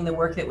continuing the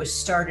work that was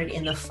started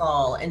in the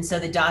fall. And so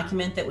the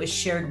document that was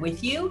shared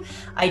with you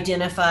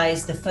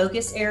identifies the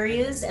focus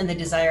areas and the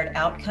desired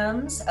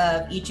outcomes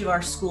of each of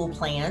our school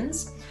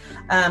plans.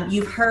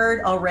 You've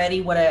heard already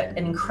what an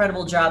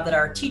incredible job that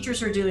our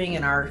teachers are doing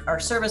and our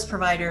service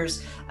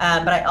providers,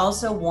 but I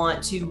also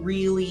want to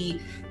really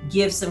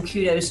give some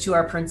kudos to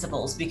our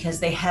principals because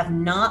they have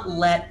not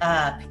let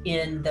up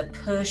in the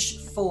push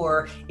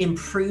for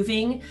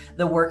improving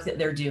the work that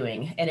they're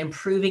doing and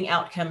improving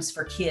outcomes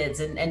for kids.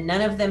 And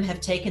none of them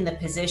have taken the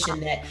position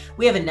that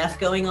we have enough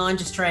going on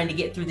just trying to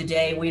get through the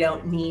day. We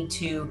don't need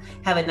to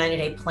have a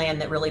 90-day plan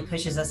that really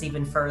pushes us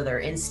even further.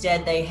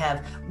 Instead, they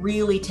have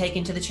really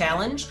taken to the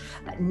challenge.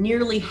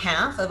 Nearly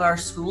half of our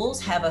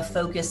schools have a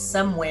focus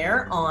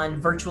somewhere on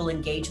virtual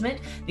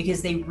engagement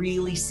because they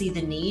really see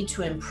the need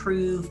to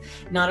improve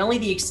not only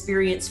the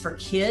experience for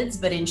kids,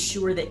 but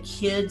ensure that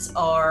kids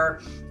are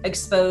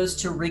exposed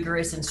to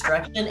rigorous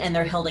instruction and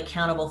they're held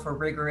accountable for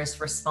rigorous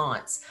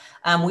response.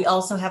 We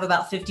also have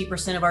about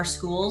 50% of our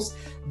schools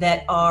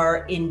that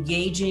are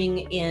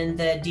engaging in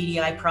the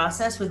DDI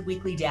process with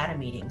weekly data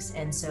meetings.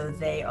 And so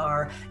they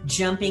are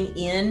jumping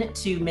in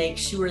to make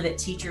sure that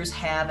teachers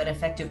have an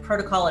effective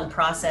protocol and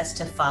process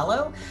to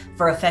follow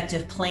for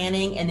effective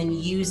planning and then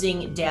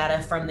using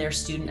data from their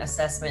student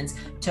assessments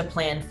to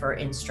plan for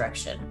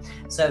instruction.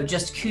 So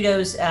just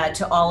kudos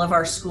to all of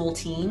our school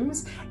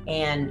teams.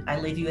 And I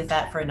leave you with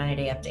that for a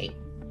 90-day update.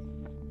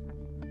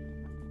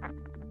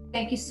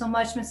 Thank you so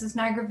much, Mrs.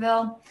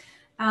 Nigerville.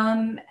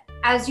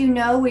 As you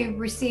know, we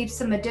received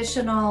some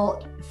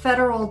additional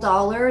federal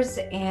dollars,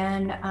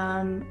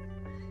 and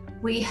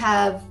we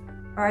have,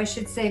 or I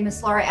should say,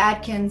 Ms. Laura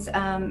Adkins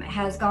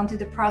has gone through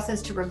the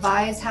process to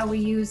revise how we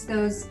use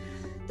those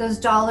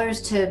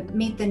dollars to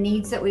meet the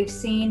needs that we've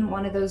seen.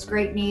 One of those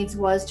great needs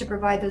was to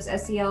provide those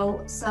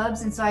SEL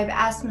subs, and so I've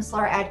asked Ms.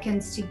 Laura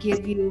Adkins to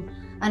give you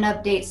an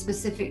update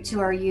specific to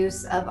our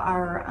use of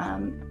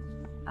our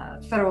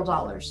federal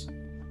dollars.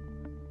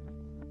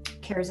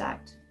 CARES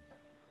Act.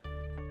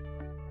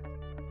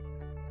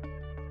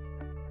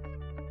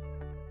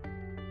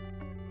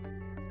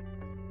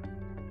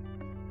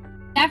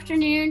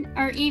 Afternoon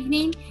or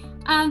evening.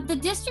 The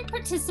district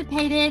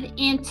participated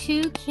in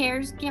 2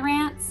 CARES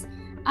grants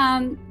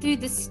through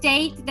the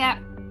state,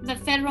 that the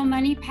federal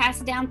money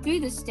passed down through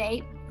the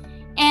state.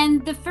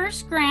 And the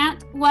first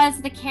grant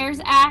was the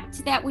CARES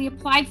Act that we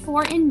applied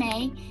for in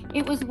May.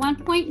 It was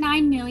 $1.9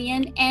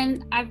 million,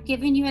 and I've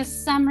given you a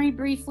summary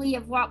briefly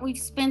of what we've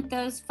spent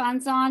those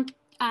funds on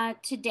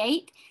to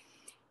date.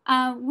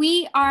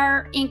 We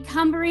are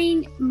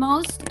encumbering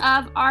most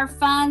of our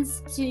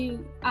funds to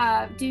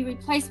do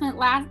replacement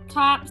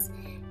laptops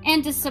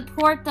and to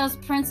support those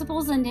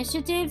principals'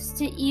 initiatives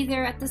to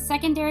either at the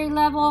secondary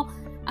level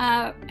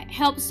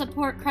help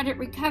support credit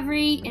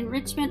recovery,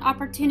 enrichment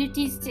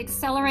opportunities to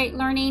accelerate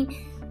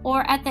learning,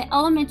 or at the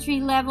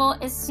elementary level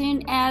as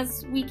soon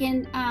as we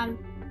can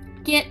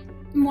get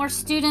more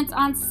students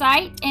on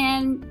site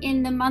and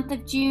in the month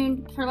of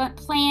June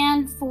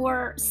plan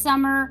for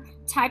summer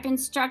type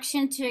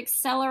instruction to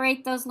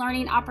accelerate those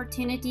learning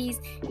opportunities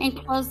and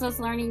close those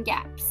learning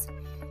gaps.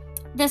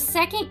 The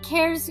second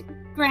CARES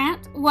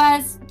grant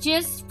was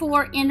just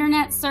for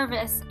internet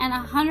service, and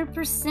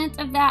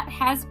 100% of that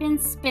has been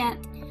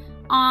spent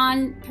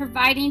on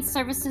providing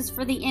services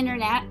for the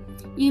internet.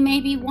 You may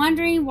be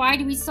wondering, why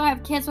do we still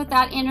have kids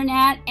without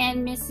internet?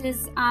 And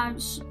Mrs.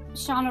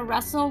 Shauna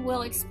Russell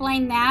will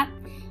explain that.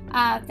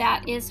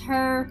 That is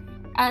her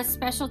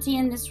specialty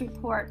in this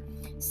report.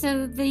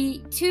 So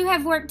the two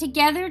have worked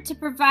together to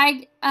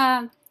provide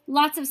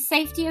lots of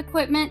safety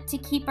equipment to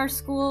keep our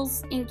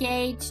schools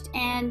engaged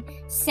and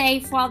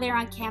safe while they're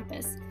on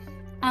campus.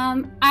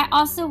 I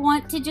also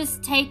want to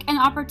just take an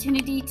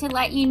opportunity to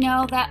let you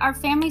know that our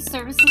family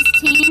services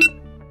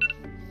team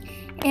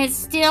has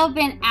still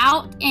been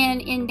out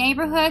in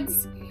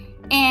neighborhoods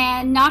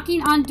and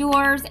knocking on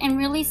doors and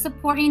really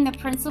supporting the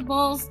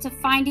principals to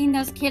finding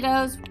those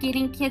kiddos,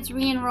 getting kids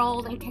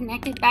re-enrolled and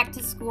connected back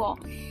to school.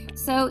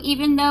 So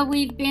even though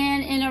we've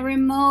been in a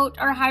remote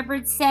or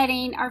hybrid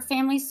setting, our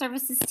family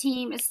services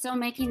team is still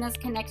making those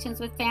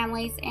connections with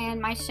families,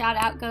 and my shout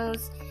out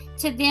goes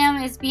to them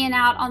as being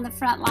out on the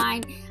front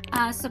line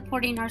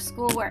supporting our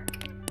schoolwork.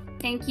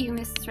 Thank you,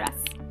 Mrs.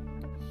 Russ.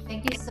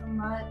 Thank you so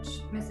much,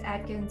 Ms.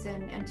 Atkins,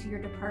 and to your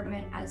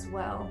department as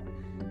well.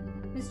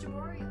 Mr.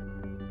 Borio.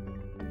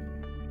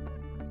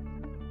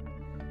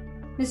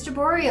 Mr.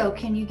 Borio,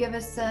 can you give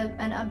us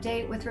an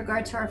update with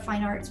regard to our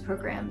fine arts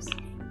programs?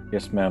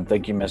 Yes, ma'am.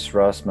 Thank you, Ms.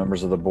 Russ,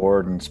 members of the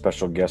board, and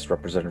special guest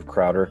Representative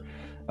Crowder.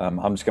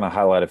 I'm just going to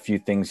highlight a few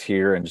things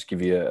here and just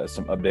give you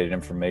some updated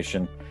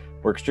information.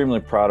 We're extremely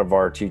proud of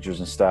our teachers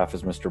and staff,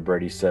 as Mr.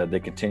 Brady said.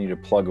 They continue to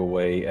plug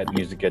away at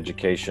music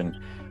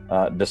education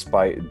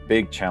despite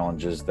big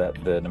challenges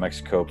that the New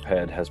Mexico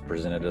PED has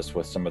presented us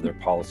with some of their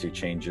policy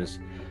changes.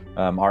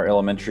 Our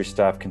elementary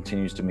staff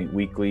continues to meet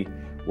weekly.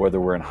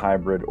 Whether we're in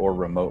hybrid or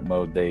remote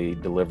mode, they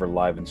deliver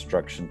live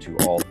instruction to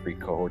all 3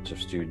 cohorts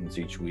of students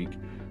each week.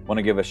 I want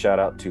to give a shout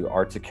out to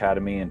Arts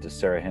Academy and to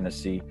Sarah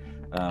Hennessy.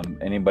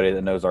 Anybody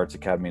that knows Arts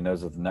Academy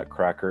knows that the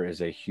Nutcracker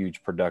is a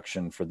huge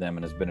production for them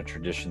and has been a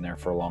tradition there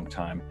for a long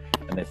time.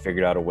 And they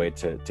figured out a way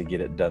to get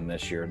it done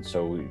this year. And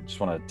so we just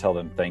want to tell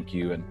them thank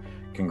you and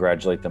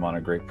congratulate them on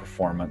a great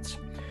performance.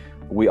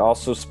 We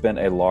also spent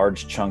a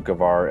large chunk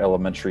of our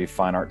elementary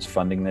fine arts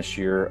funding this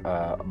year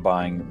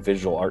buying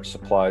visual art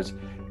supplies.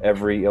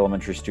 Every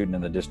elementary student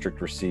in the district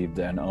received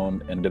an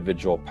own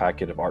individual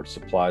packet of art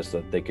supplies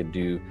so that they could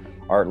do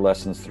art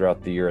lessons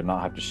throughout the year and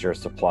not have to share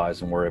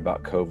supplies and worry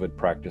about COVID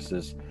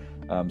practices.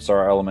 So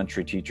our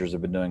elementary teachers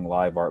have been doing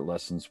live art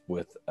lessons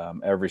with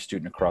every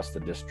student across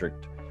the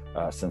district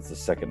since the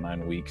second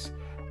 9 weeks.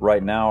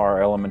 Right now,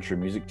 our elementary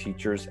music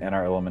teachers and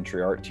our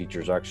elementary art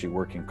teachers are actually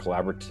working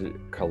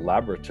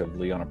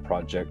collaboratively on a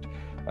project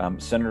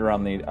centered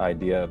around the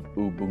idea of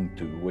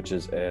Ubuntu, which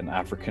is an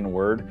African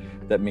word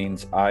that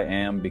means I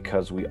am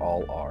because we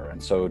all are.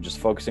 And so just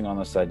focusing on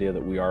this idea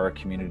that we are a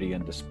community,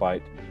 and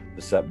despite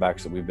the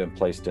setbacks that we've been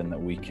placed in, that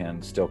we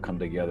can still come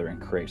together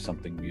and create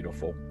something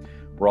beautiful.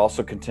 We're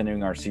also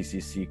continuing our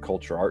CCC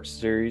Culture Arts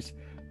series.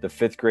 The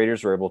 5th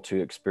graders were able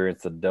to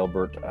experience the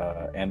Delbert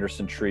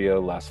Anderson Trio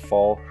last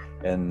fall.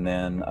 And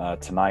then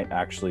tonight,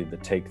 actually, the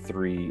Take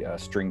 3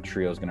 string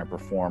trio is going to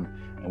perform,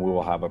 and we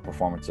will have a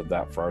performance of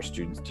that for our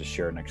students to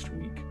share next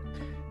week.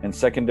 In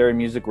secondary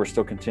music, we're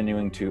still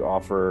continuing to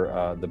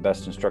offer the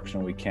best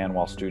instruction we can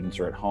while students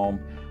are at home.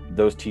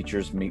 Those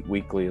teachers meet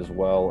weekly as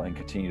well and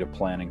continue to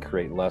plan and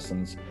create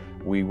lessons.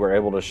 We were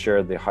able to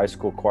share the high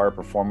school choir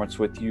performance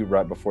with you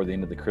right before the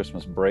end of the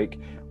Christmas break,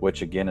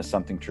 which again is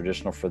something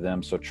traditional for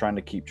them. So trying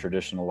to keep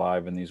tradition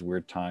alive in these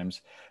weird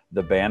times.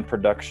 The band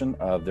production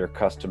of their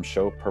custom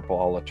show,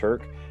 Purple a la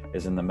Turk,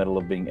 is in the middle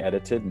of being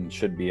edited and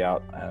should be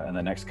out in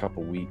the next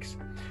couple weeks.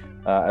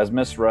 As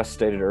Ms. Russ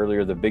stated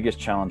earlier, the biggest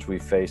challenge we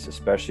face,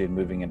 especially in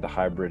moving into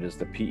hybrid, is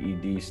the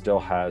PED still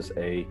has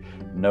a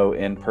no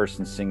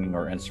in-person singing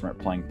or instrument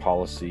playing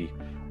policy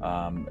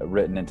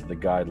written into the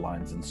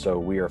guidelines. And so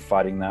we are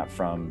fighting that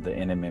from the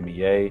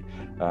NMMEA.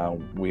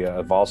 We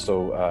have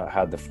also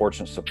had the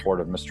fortunate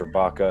support of Mr.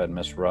 Baca and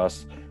Ms.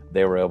 Russ.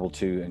 They were able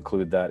to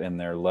include that in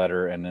their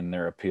letter and in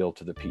their appeal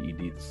to the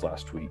PED this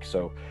last week.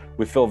 So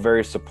we feel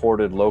very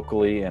supported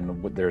locally,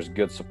 and there's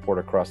good support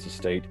across the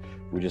state.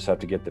 We just have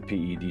to get the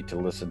PED to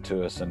listen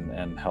to us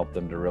and help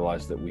them to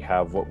realize that we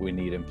have what we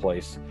need in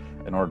place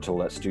in order to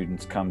let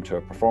students come to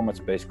a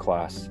performance-based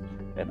class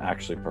and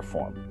actually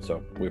perform.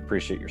 So we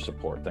appreciate your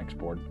support. Thanks,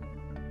 board.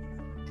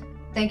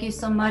 Thank you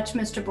so much,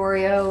 Mr.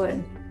 Borio.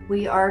 And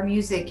we are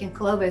music in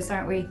Clovis,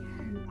 aren't we?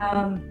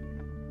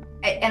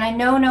 And I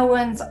know no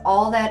one's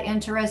all that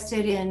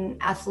interested in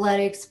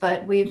athletics,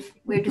 but we've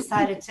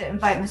decided to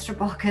invite Mr.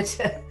 Baca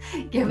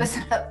to give us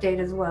an update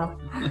as well.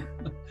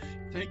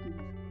 Thank you.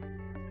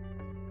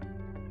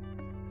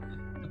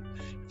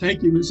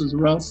 Thank you, Mrs.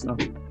 Russ.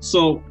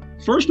 So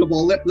first of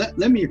all, let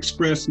me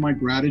express my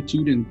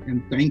gratitude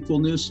and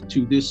thankfulness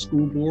to this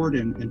school board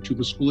and to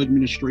the school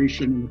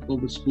administration and the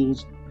Clovis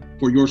schools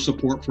for your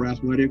support for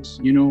athletics.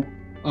 You know,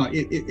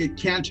 it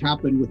can't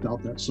happen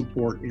without that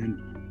support,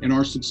 and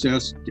our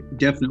success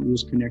definitely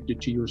is connected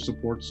to your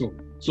support.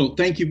 So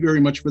thank you very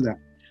much for that.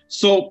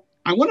 So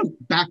I want to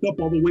back up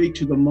all the way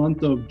to the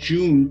month of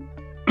June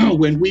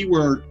when we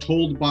were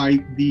told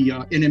by the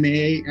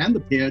NMAA and the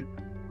PED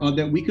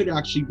that we could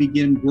actually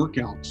begin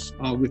workouts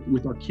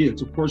with our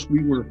kids. Of course,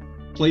 we were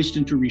placed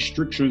into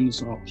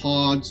restrictions,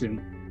 pods,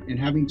 and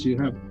having to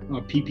have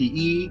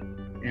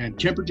PPE and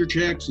temperature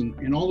checks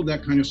and all of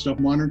that kind of stuff,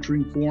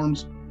 monitoring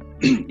forms.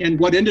 And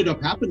what ended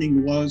up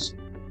happening was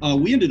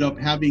we ended up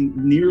having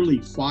nearly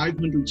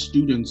 500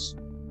 students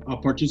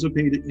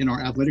participate in our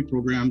athletic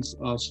programs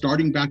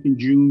starting back in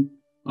June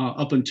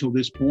up until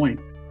this point.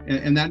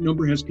 And that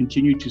number has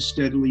continued to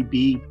steadily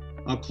be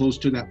close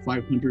to that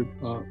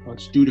 500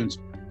 students.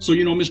 So,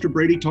 you know, Mr.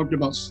 Brady talked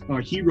about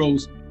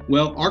heroes.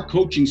 Well, our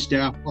coaching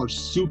staff are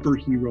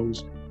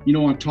superheroes. You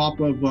know, on top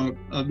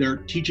of their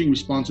teaching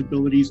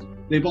responsibilities,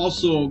 they've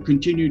also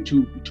continued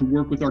to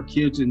work with our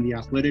kids in the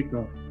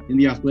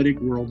athletic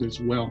world as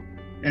well.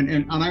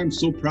 And I'm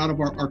so proud of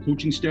our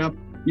coaching staff.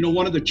 You know,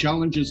 one of the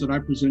challenges that I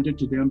presented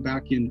to them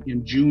back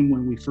in June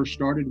when we first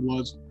started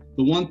was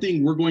the one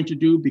thing we're going to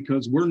do,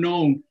 because we're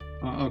known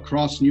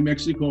across New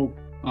Mexico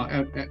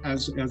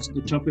as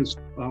the toughest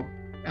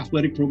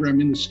athletic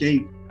program in the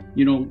state.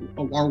 You know,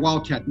 our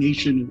Wildcat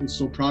Nation is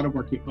so proud of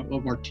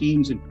our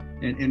teams,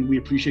 and we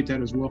appreciate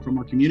that as well from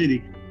our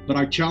community. But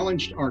I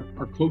challenged our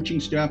coaching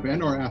staff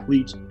and our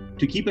athletes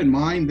to keep in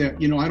mind that,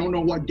 I don't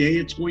know what day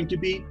it's going to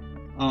be,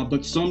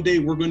 but someday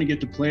we're going to get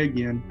to play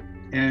again,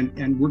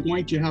 and we're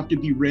going to have to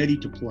be ready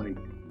to play.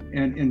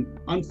 And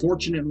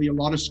unfortunately, a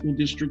lot of school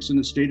districts in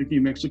the state of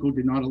New Mexico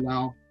did not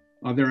allow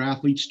their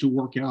athletes to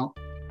work out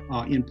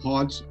in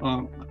pods.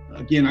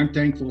 Again, I'm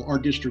thankful our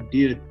district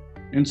did.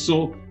 And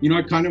so,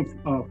 I kind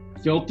of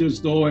felt as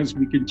though, as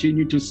we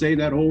continue to say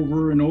that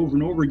over and over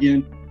and over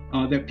again,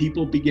 that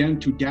people began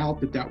to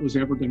doubt that that was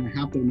ever going to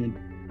happen.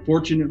 And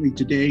fortunately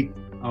today,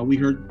 we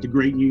heard the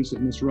great news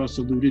that Ms. Russ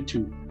alluded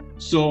to.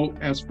 So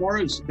as far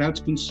as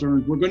that's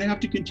concerned, we're going to have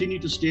to continue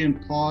to stay in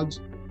pods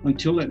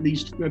until at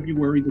least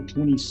February the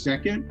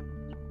 22nd,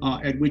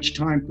 at which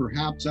time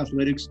perhaps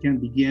athletics can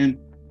begin,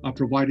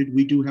 provided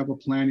we do have a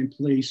plan in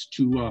place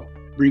to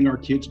bring our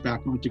kids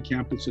back onto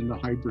campus in the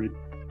hybrid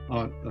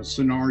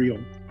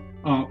scenario.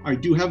 I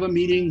do have a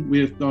meeting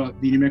with the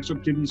New Mexico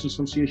Activities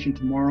Association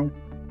tomorrow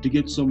to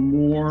get some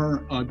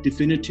more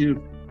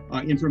definitive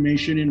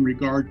information in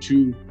regard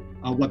to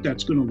what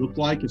that's going to look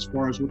like as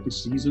far as what the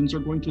seasons are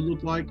going to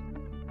look like.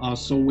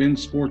 So when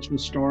sports will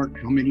start,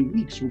 how many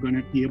weeks we're going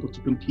to be able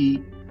to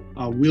compete.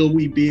 Will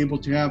we be able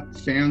to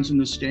have fans in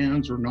the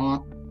stands or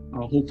not?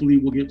 Hopefully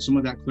we'll get some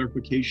of that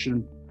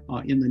clarification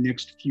in the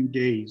next few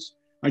days.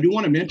 I do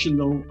want to mention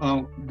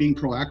though, being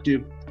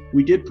proactive,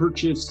 we did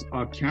purchase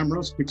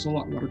cameras,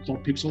 what are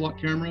called Pixel-Lock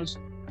cameras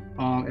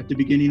at the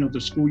beginning of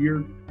the school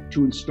year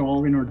to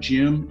install in our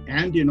gym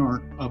and in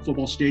our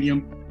football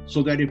stadium,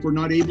 so that if we're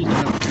not able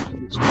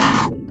to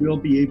have, we'll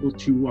be able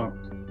to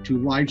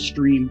live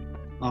stream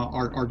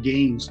our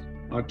games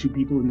to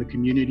people in the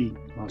community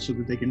so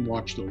that they can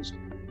watch those.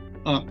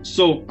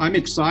 So I'm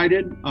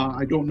excited.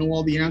 I don't know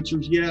all the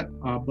answers yet,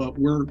 but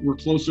we're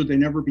closer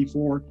than ever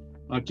before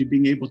to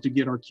being able to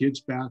get our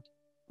kids back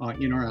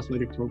in our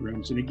athletic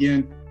programs. And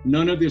again,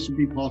 none of this would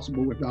be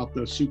possible without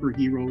the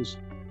superheroes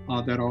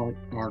that are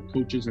our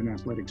coaches and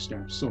athletic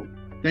staff. So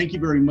thank you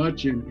very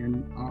much,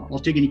 and I'll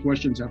take any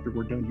questions after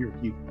we're done here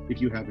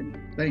if you have any.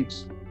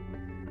 Thanks.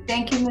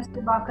 Thank you,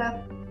 Mr.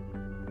 Baca.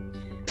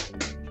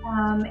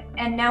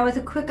 And now with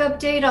a quick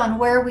update on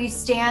where we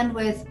stand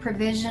with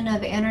provision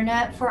of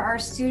internet for our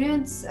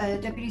students,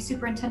 Deputy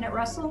Superintendent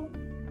Russell.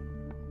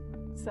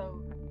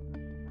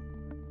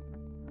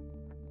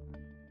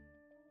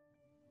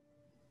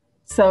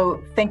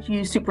 So thank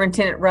you,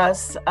 Superintendent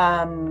Russ,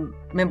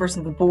 members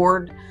of the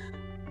board.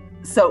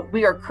 So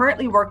we are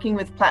currently working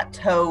with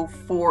Plateau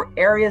for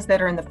areas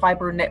that are in the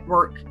fiber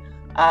network,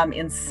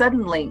 in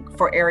Suddenlink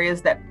for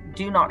areas that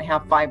do not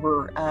have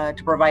fiber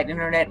to provide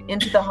internet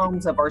into the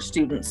homes of our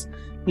students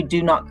who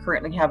do not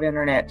currently have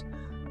internet.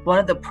 One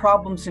of the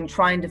problems in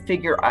trying to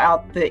figure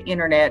out the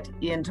internet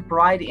and to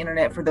provide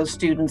internet for those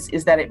students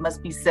is that it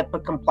must be SIPA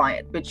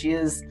compliant, which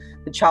is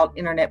the Child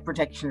Internet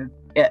Protection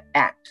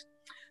Act.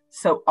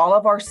 So all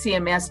of our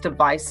CMS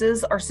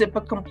devices are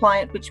SIPA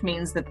compliant, which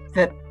means that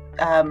there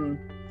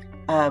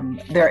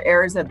are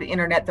areas of the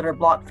internet that are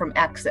blocked from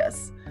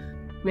access.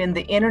 When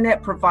the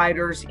internet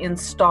providers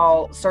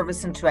install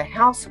service into a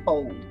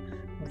household,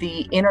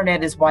 the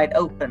internet is wide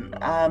open.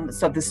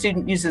 So if the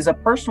student uses a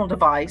personal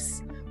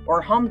device or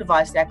home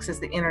device to access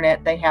the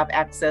internet, they have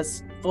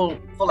access,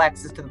 full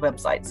access to the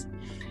websites.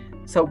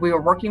 So we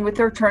are working with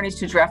their attorneys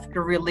to draft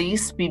a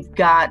release. We've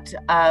got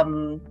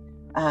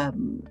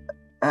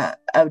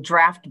a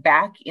draft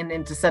back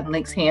into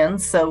Suddenlink's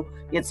hands, so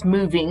it's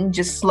moving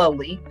just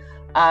slowly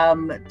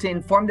to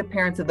inform the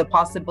parents of the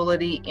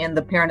possibility, and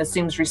the parent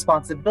assumes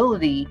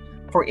responsibility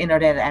for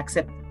internet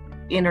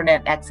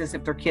access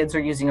if their kids are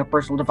using a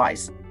personal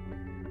device.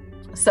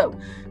 So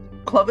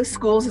Clovis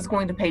Schools is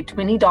going to pay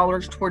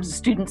 $20 towards the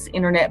student's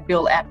internet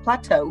bill at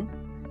Plateau,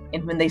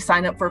 and when they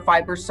sign up for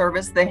fiber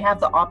service, they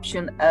have the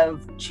option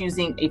of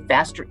choosing a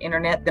faster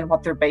internet than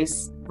what their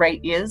base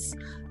rate is.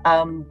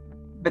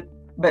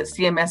 But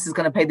CMS is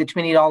going to pay the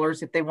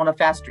 $20. If they want a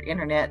faster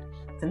internet,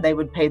 then they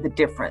would pay the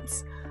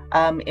difference.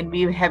 And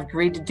we have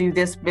agreed to do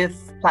this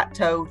with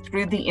Plateau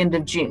through the end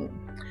of June.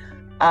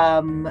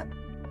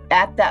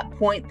 At that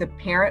point, the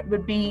parent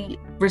would be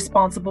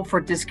responsible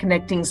for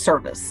disconnecting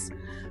service.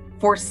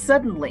 For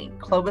Suddenlink,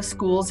 Clovis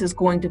Schools is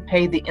going to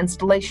pay the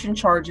installation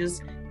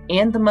charges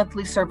and the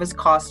monthly service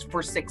cost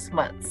for 6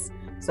 months.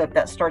 So if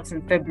that starts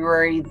in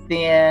February,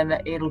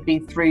 then it'll be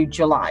through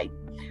July.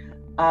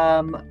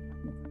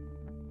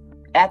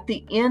 At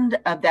the end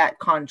of that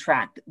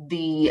contract,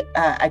 the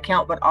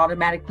account would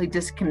automatically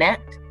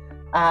disconnect.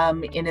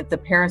 And if the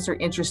parents are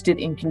interested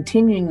in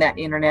continuing that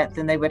internet,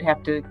 then they would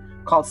have to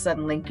call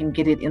Suddenlink and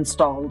get it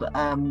installed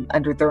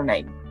under their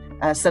name.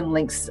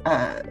 Suddenlink's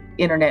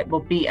internet will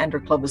be under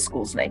Clovis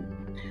Schools' name.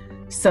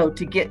 So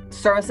to get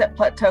service at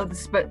Plateau,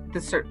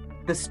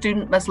 the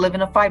student must live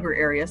in a fiber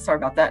area. Sorry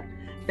about that.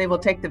 They will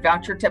take the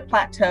voucher to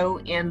Plateau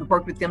and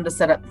work with them to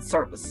set up the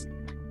service.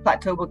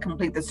 Plateau will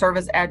complete the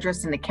service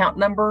address and account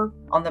number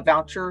on the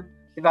voucher.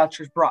 The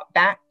voucher is brought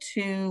back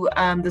to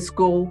the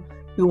school,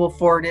 who will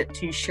forward it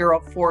to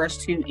Cheryl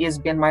Forrest, who has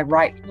been my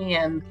right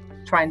hand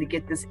trying to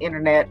get this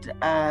internet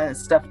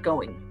stuff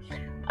going.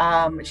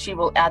 She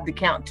will add the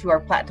account to our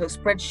Plateau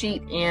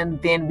spreadsheet,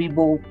 and then we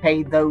will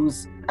pay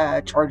those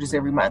charges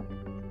every month.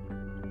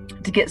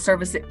 To get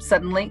service at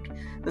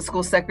Suddenlink, the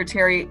school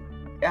secretary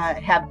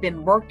have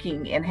been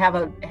working and have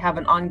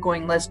an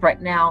ongoing list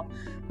right now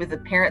with the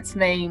parent's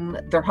name,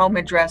 their home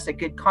address, a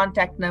good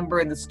contact number,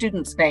 and the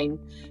student's name.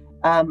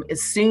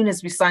 As soon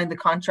as we sign the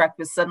contract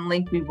with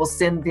Suddenlink, we will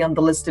send them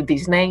the list of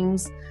these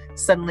names.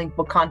 Suddenlink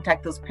will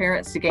contact those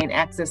parents to gain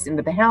access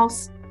into the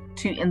house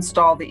to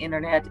install the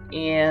internet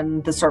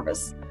and the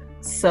service.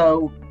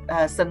 So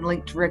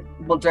Suddenlink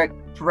will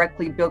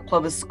directly bill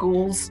Clovis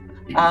Schools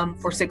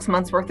for 6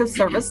 months worth of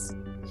service,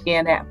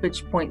 and at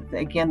which point,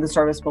 again, the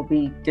service will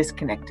be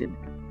disconnected.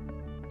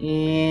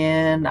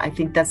 And I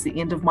think that's the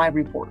end of my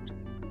report.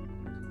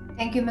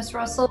 Thank you, Ms.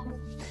 Russell.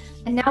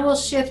 And now we'll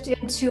shift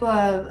into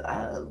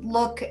a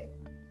look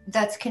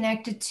that's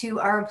connected to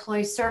our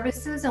employee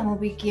services, and we'll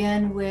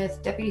begin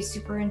with Deputy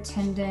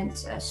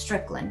Superintendent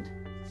Strickland.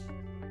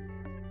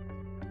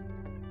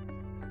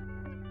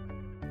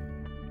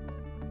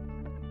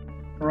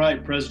 All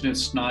right, President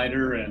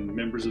Snyder and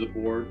members of the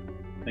board,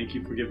 thank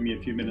you for giving me a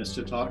few minutes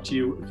to talk to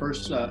you.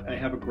 First, I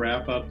have a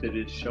graph up that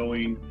is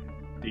showing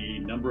the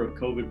number of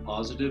COVID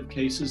positive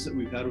cases that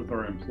we've had with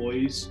our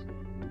employees.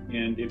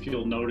 And if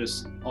you'll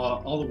notice,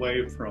 all the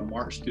way from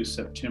March through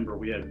September,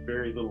 we had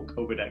very little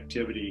COVID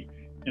activity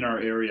in our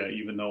area,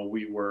 even though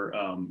we were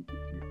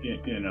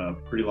in a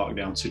pretty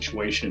lockdown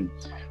situation.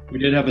 We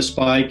did have a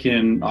spike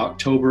in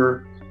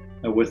October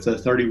with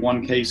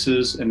 31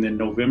 cases, and then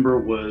November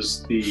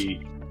was the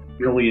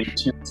really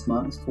intense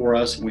month for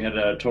us, and we had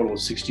a total of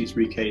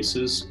 63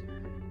 cases.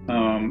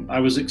 I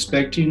was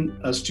expecting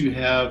us to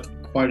have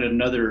quite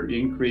another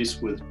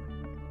increase with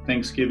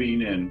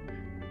Thanksgiving and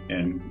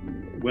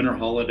winter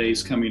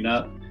holidays coming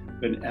up,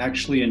 but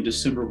actually in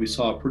December we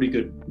saw a pretty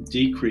good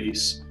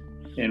decrease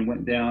and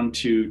went down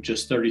to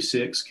just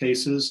 36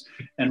 cases.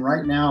 And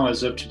right now,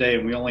 as of today,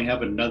 and we only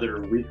have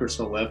another week or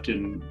so left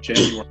in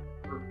January,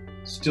 we're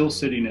still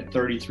sitting at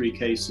 33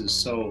 cases.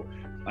 So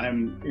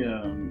I'm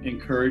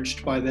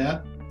encouraged by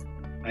that.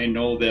 I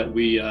know that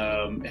we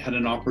had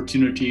an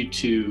opportunity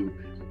to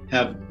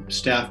have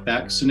staff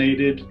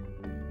vaccinated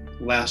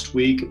last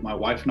week. My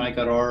wife and I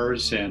got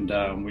ours, and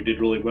we did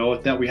really well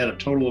with that. We had a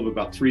total of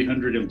about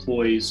 300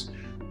 employees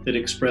that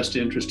expressed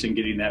interest in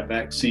getting that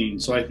vaccine.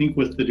 So I think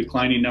with the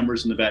declining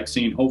numbers in the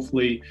vaccine,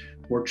 hopefully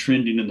we're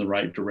trending in the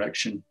right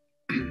direction.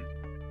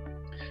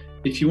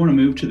 If you want to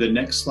move to the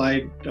next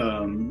slide,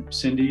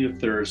 Cindy, if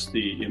there's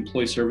the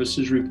employee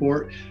services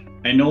report.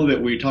 I know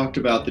that we talked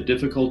about the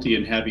difficulty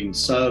in having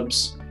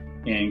subs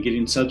and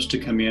getting subs to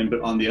come in,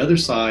 but on the other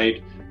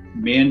side,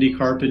 Mandy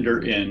Carpenter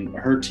and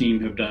her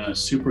team have done a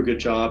super good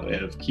job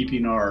of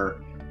keeping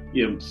our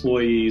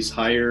employees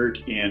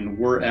hired, and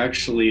we're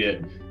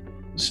actually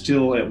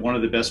still at one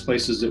of the best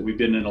places that we've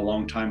been in a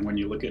long time when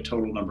you look at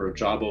total number of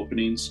job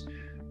openings.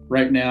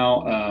 Right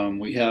now,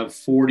 we have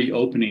 40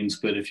 openings,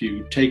 but if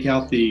you take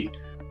out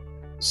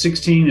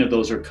 16 of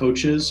those are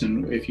coaches,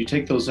 and if you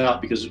take those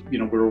out, because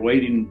we're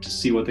waiting to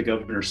see what the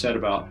governor said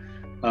about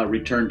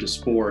return to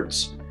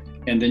sports,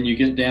 and then you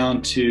get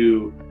down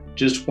to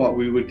just what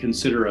we would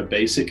consider a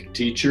basic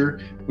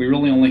teacher, we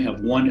really only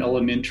have 1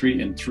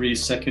 elementary and 3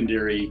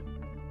 secondary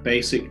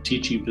basic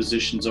teaching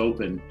positions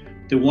open.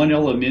 The 1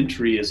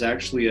 elementary is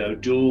actually a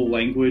dual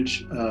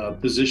language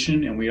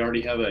position, and we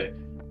already have a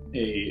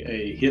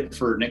hit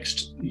for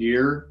next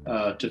year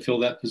to fill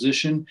that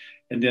position.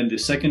 And then the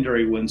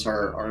secondary ones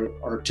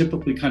are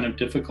typically kind of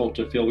difficult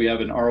to fill. We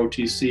have an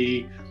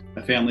ROTC,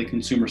 a family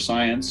consumer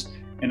science,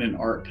 and an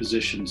art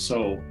position.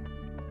 So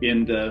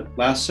in the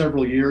last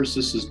several years,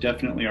 this is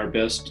definitely our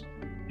best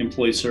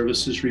employee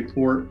services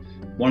report.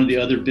 One of the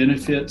other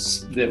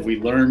benefits that we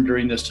learned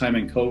during this time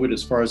in COVID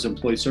as far as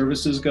employee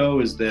services go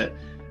is that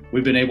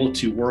we've been able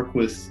to work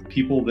with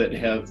people that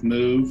have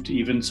moved,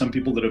 even some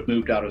people that have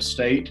moved out of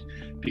state,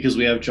 because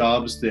we have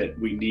jobs that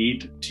we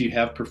need to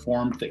have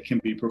performed that can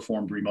be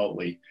performed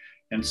remotely.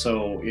 And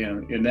so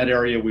in that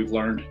area, we've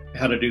learned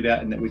how to do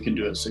that and that we can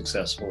do it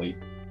successfully.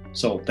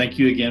 So thank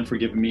you again for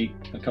giving me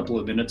a couple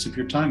of minutes of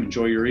your time.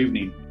 Enjoy your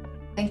evening.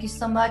 Thank you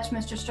so much,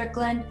 Mr.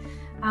 Strickland.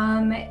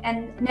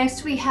 And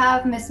next we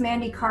have Miss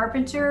Mandy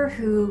Carpenter,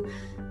 who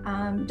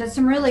does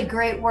some really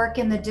great work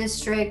in the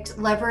district,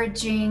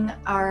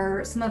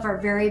 leveraging some of our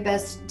very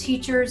best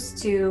teachers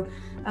to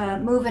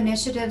move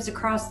initiatives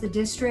across the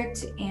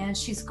district. And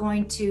she's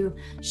going to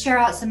share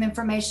out some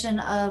information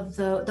of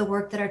the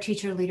work that our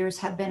teacher leaders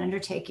have been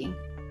undertaking.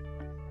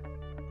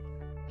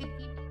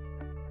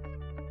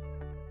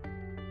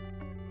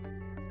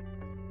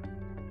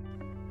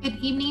 Good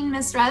evening,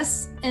 Ms.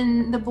 Russ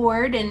and the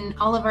board and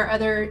all of our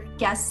other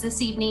guests this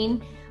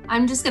evening.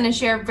 I'm just going to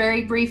share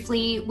very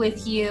briefly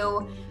with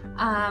you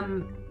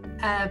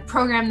a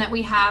program that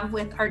we have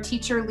with our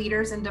teacher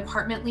leaders and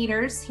department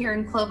leaders here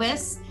in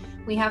Clovis.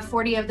 We have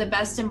 40 of the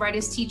best and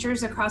brightest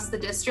teachers across the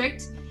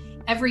district.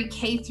 Every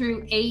K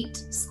through 8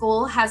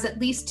 school has at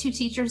least 2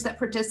 teachers that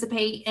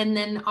participate, and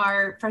then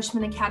our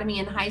freshman academy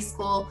and high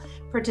school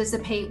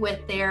participate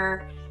with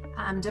their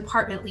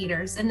department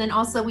leaders. And then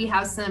also we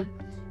have some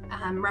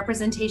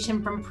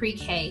representation from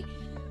pre-K.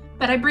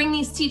 But I bring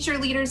these teacher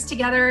leaders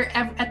together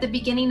at the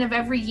beginning of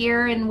every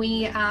year, and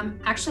we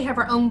actually have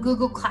our own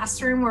Google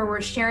Classroom where we're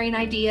sharing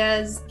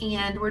ideas,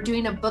 and we're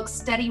doing a book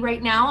study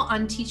right now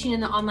on teaching in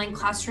the online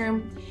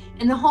classroom.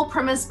 And the whole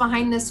premise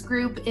behind this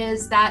group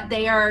is that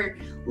they are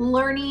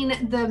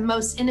learning the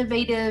most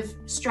innovative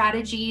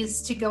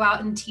strategies to go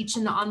out and teach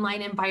in the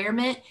online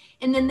environment.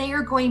 And then they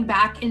are going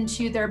back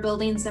into their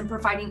buildings and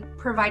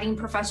providing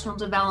professional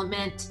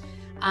development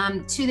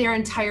to their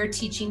entire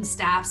teaching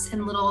staffs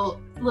in little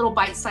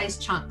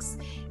bite-sized chunks.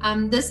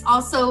 This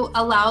also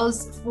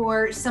allows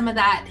for some of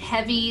that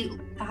heavy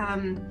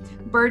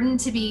burden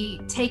to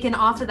be taken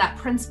off of that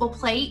principal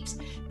plate,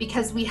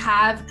 because we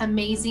have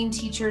amazing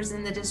teachers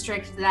in the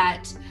district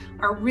that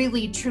are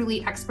really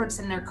truly experts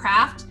in their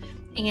craft,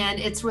 and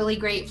it's really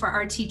great for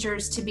our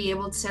teachers to be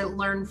able to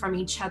learn from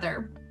each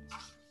other.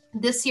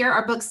 This year,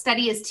 our book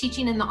study is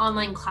Teaching in the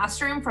Online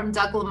Classroom from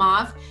Doug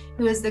Lemov,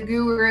 who is the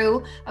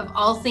guru of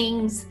all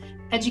things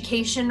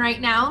education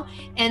right now.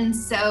 And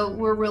so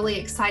we're really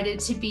excited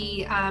to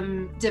be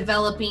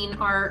developing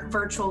our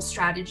virtual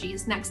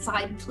strategies. Next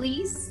slide,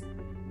 please.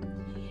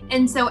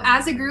 And so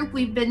as a group,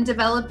 we've been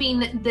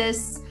developing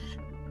this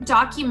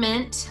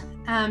document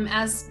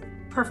as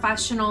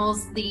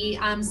professionals, the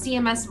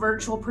CMS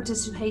virtual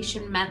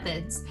participation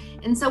methods.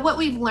 And so what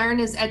we've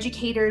learned as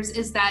educators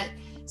is that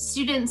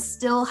students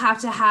still have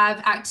to have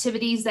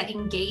activities that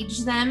engage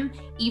them,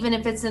 even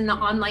if it's in the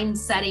online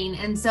setting.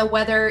 And so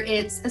whether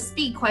it's a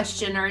speed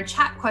question or a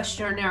chat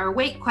question or a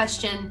weight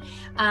question,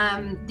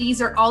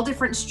 these are all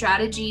different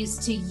strategies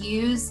to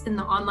use in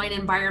the online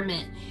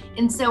environment.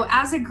 And so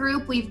as a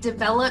group, we've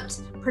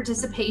developed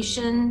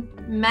participation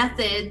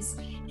methods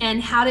and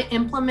how to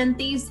implement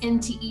these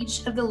into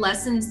each of the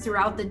lessons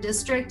throughout the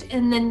district,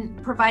 and then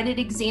provided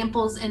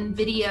examples and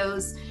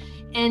videos.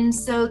 And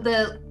so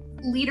the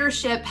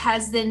leadership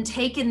has then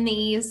taken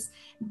these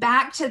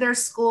back to their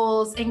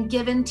schools and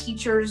given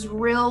teachers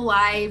real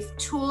life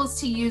tools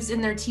to use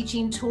in their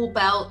teaching tool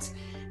belt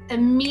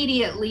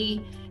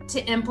immediately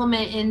to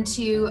implement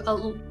into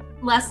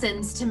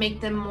lessons to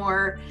make them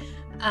more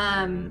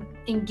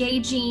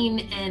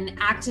engaging and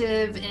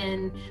active.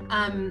 And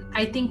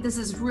I think this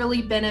has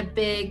really been a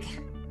big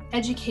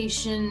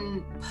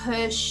education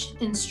push,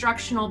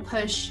 instructional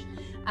push,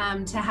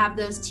 to have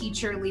those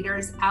teacher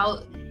leaders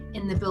out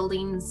in the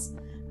buildings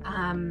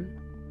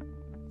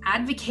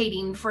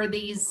advocating for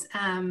these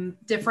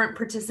different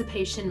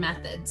participation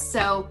methods.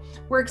 So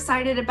we're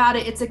excited about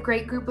it. It's a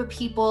great group of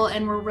people,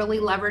 and we're really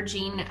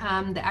leveraging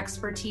the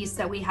expertise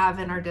that we have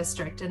in our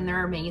district, and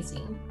they're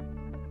amazing.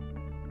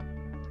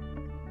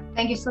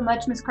 Thank you so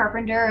much, Ms.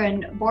 Carpenter.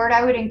 And board,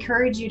 I would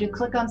encourage you to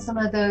click on some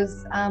of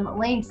those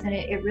links, and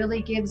it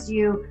really gives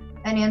you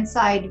an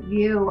inside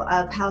view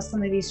of how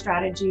some of these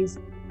strategies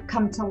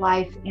come to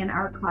life in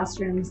our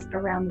classrooms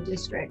around the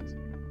district.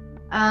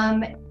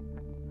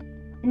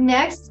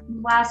 Next,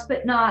 last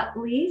but not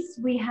least,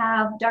 we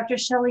have Dr.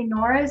 Shelley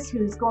Norris,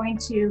 who's going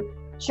to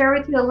share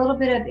with you a little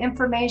bit of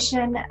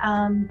information.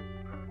 We're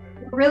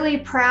really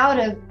proud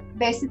of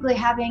basically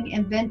having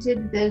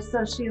invented the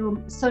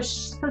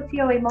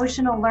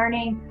socio-emotional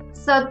learning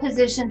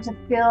sub-position to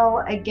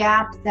fill a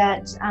gap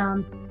that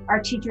our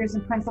teachers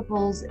and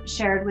principals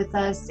shared with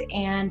us,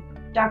 and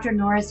Dr.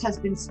 Norris has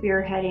been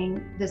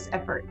spearheading this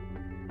effort.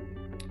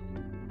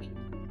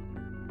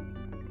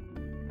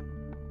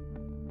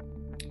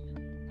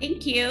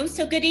 Thank you.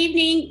 So good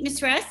evening,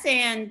 Ms. Russ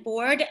and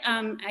board.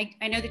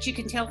 I know that you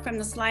can tell from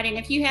the slide, and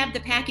if you have the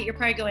packet, you're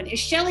probably going,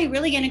 is Shelley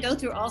really going to go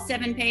through all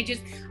 7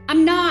 pages?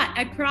 I'm not,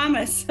 I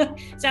promise.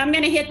 So I'm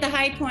going to hit the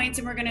high points,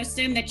 and we're going to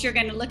assume that you're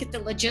going to look at the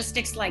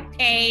logistics like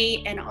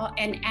pay and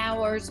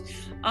hours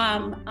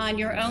on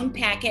your own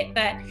packet.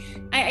 But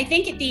I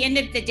think at the end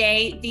of the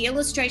day, the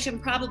illustration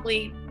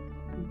probably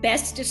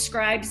best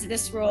describes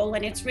this role,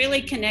 and it's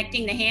really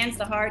connecting the hands,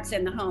 the hearts,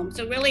 and the home.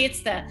 So really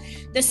it's the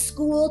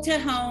school to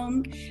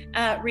home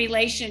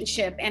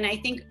relationship. And I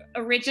think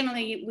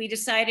originally we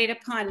decided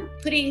upon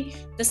putting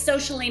the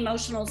social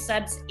emotional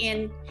subs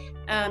in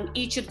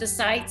each of the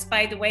sites.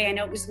 By the way, I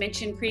know it was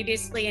mentioned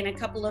previously in a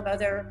couple of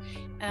other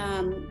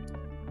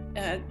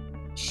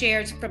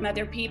shares from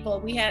other people.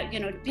 We have,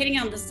 depending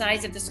on the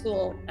size of the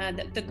school,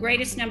 the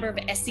greatest number of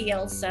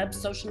SEL subs,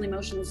 social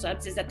emotional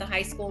subs, is at the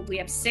high school. We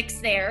have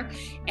 6 there,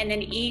 and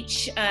then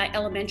each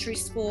elementary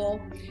school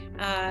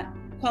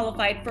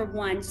qualified for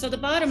 1. So the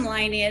bottom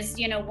line is,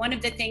 one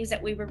of the things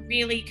that we were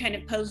really kind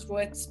of posed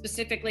with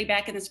specifically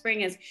back in the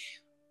spring is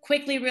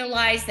quickly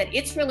realized that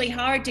it's really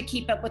hard to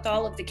keep up with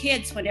all of the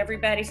kids when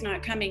everybody's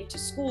not coming to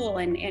school,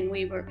 and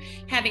we were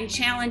having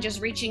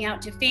challenges reaching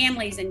out to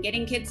families and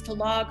getting kids to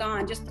log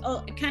on, just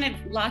kind of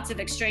lots of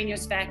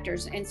extraneous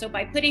factors. And so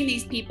by putting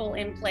these people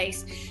in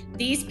place,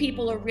 these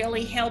people are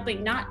really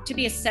helping not to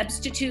be a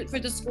substitute for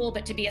the school,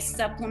 but to be a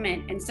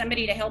supplement and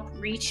somebody to help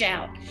reach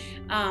out.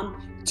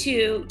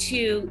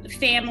 to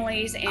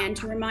families and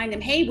to remind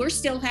them, hey, we're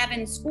still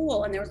having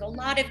school. And there was a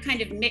lot of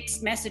kind of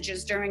mixed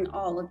messages during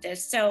all of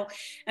this. So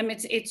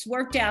it's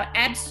worked out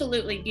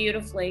absolutely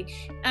beautifully.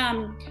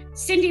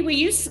 Cindy, will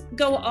you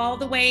go all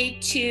the way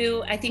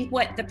to, I think,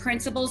 what the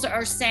principals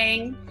are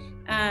saying?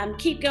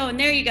 Keep going.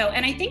 There you go.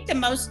 And I think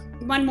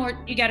one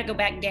more, you got to go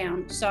back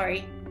down.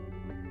 Sorry.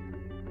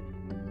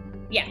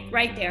 Yeah,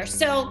 right there.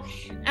 So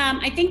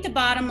I think the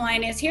bottom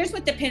line is, here's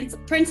what the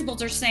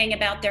principals are saying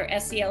about their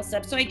SEL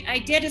subs. So I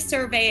did a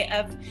survey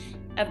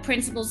of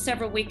principals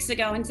several weeks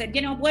ago and said,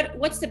 you know,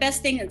 what's the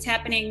best thing that's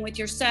happening with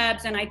your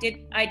subs? And I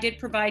did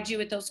provide you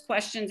with those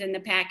questions in the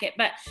packet.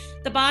 But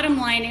the bottom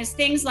line is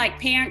things like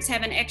parents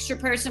have an extra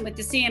person with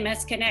the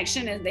CMS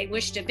connection and they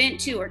wish to vent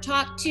to or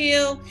talk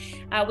to.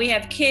 We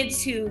have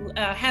kids who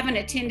haven't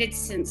attended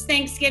since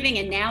Thanksgiving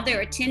and now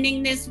they're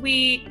attending this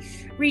week.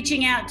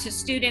 Reaching out to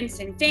students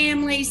and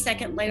families,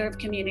 second layer of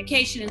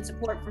communication and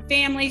support for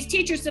families,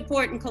 teacher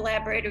support and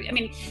collaborators. I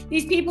mean,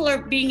 these people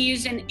are being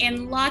used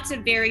in lots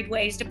of varied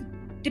ways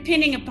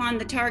depending upon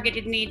the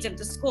targeted needs of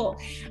the school.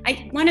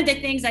 One of the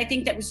things I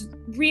think that was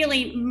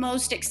really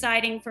most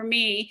exciting for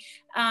me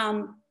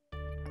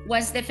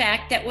was the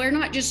fact that we're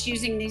not just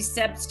using these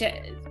subs to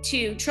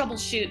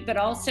troubleshoot, but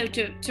also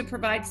to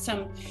provide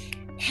some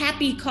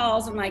happy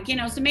calls and like, you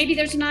know, so maybe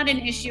there's not an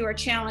issue or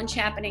challenge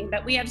happening,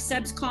 but we have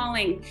subs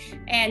calling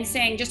and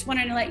saying, just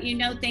wanted to let you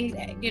know things,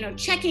 you know,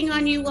 checking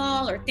on you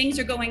all, or things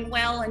are going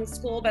well in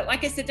school. But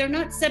like I said, they're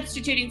not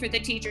substituting for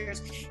the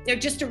teachers. They're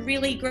just a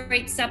really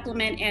great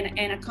supplement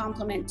and a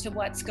complement to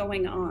what's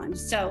going on.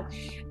 So,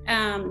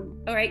 all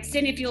right,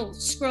 Cindy, if you'll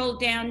scroll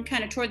down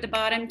kind of toward the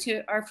bottom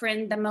to our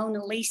friend, the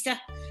Mona Lisa.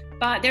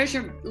 There's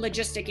your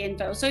logistic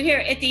info. So here,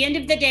 at the end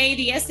of the day,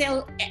 the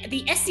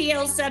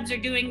SEL subs are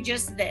doing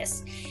just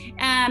this.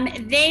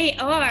 They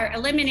are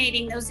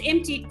eliminating those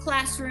empty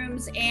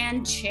classrooms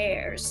and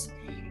chairs.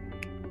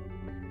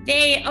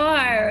 They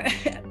are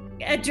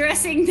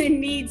addressing the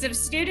needs of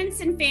students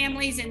and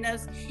families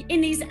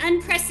in these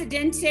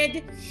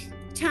unprecedented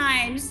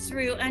times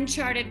through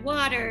uncharted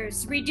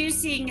waters,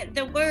 reducing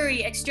the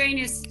worry,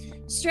 extraneous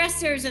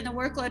stressors and the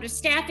workload of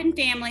staff and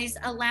families,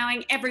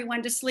 allowing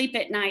everyone to sleep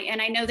at night.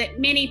 And I know that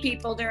many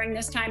people during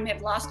this time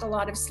have lost a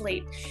lot of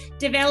sleep.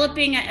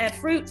 Developing a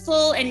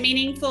fruitful and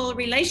meaningful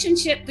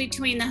relationship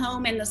between the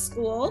home and the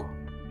school.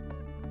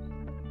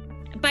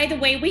 By the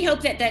way, we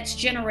hope that that's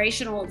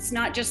generational. It's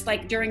not just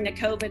like during the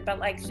COVID, but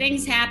like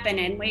things happen,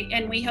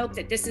 and we hope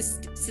that this is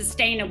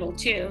sustainable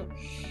too.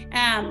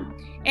 And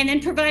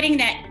then providing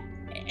that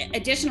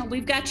additional,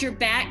 we've got your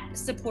back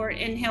support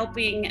in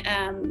helping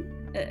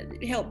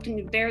help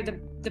to bear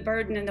the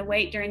burden and the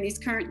weight during these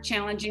current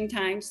challenging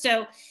times.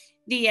 So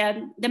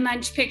the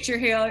munch picture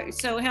here,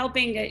 so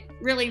helping to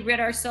really rid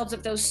ourselves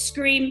of those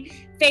scream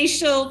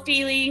facial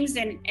feelings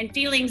and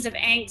feelings of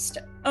angst,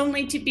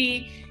 only to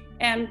be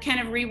kind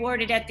of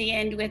rewarded at the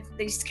end with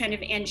these kind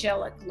of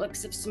angelic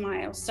looks of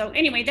smiles. So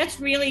anyway, that's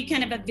really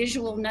kind of a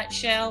visual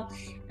nutshell.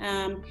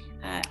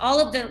 All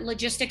of the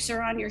logistics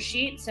are on your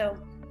sheet, so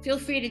feel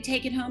free to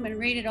take it home and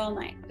read it all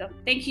night. So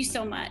thank you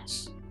so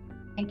much.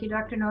 Thank you,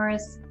 Dr.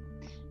 Norris.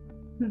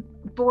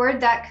 Board,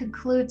 that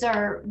concludes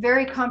our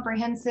very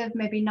comprehensive,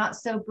 maybe not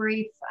so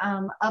brief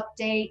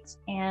update,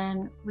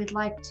 and we'd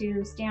like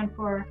to stand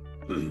for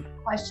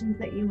questions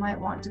that you might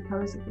want to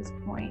pose at this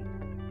point.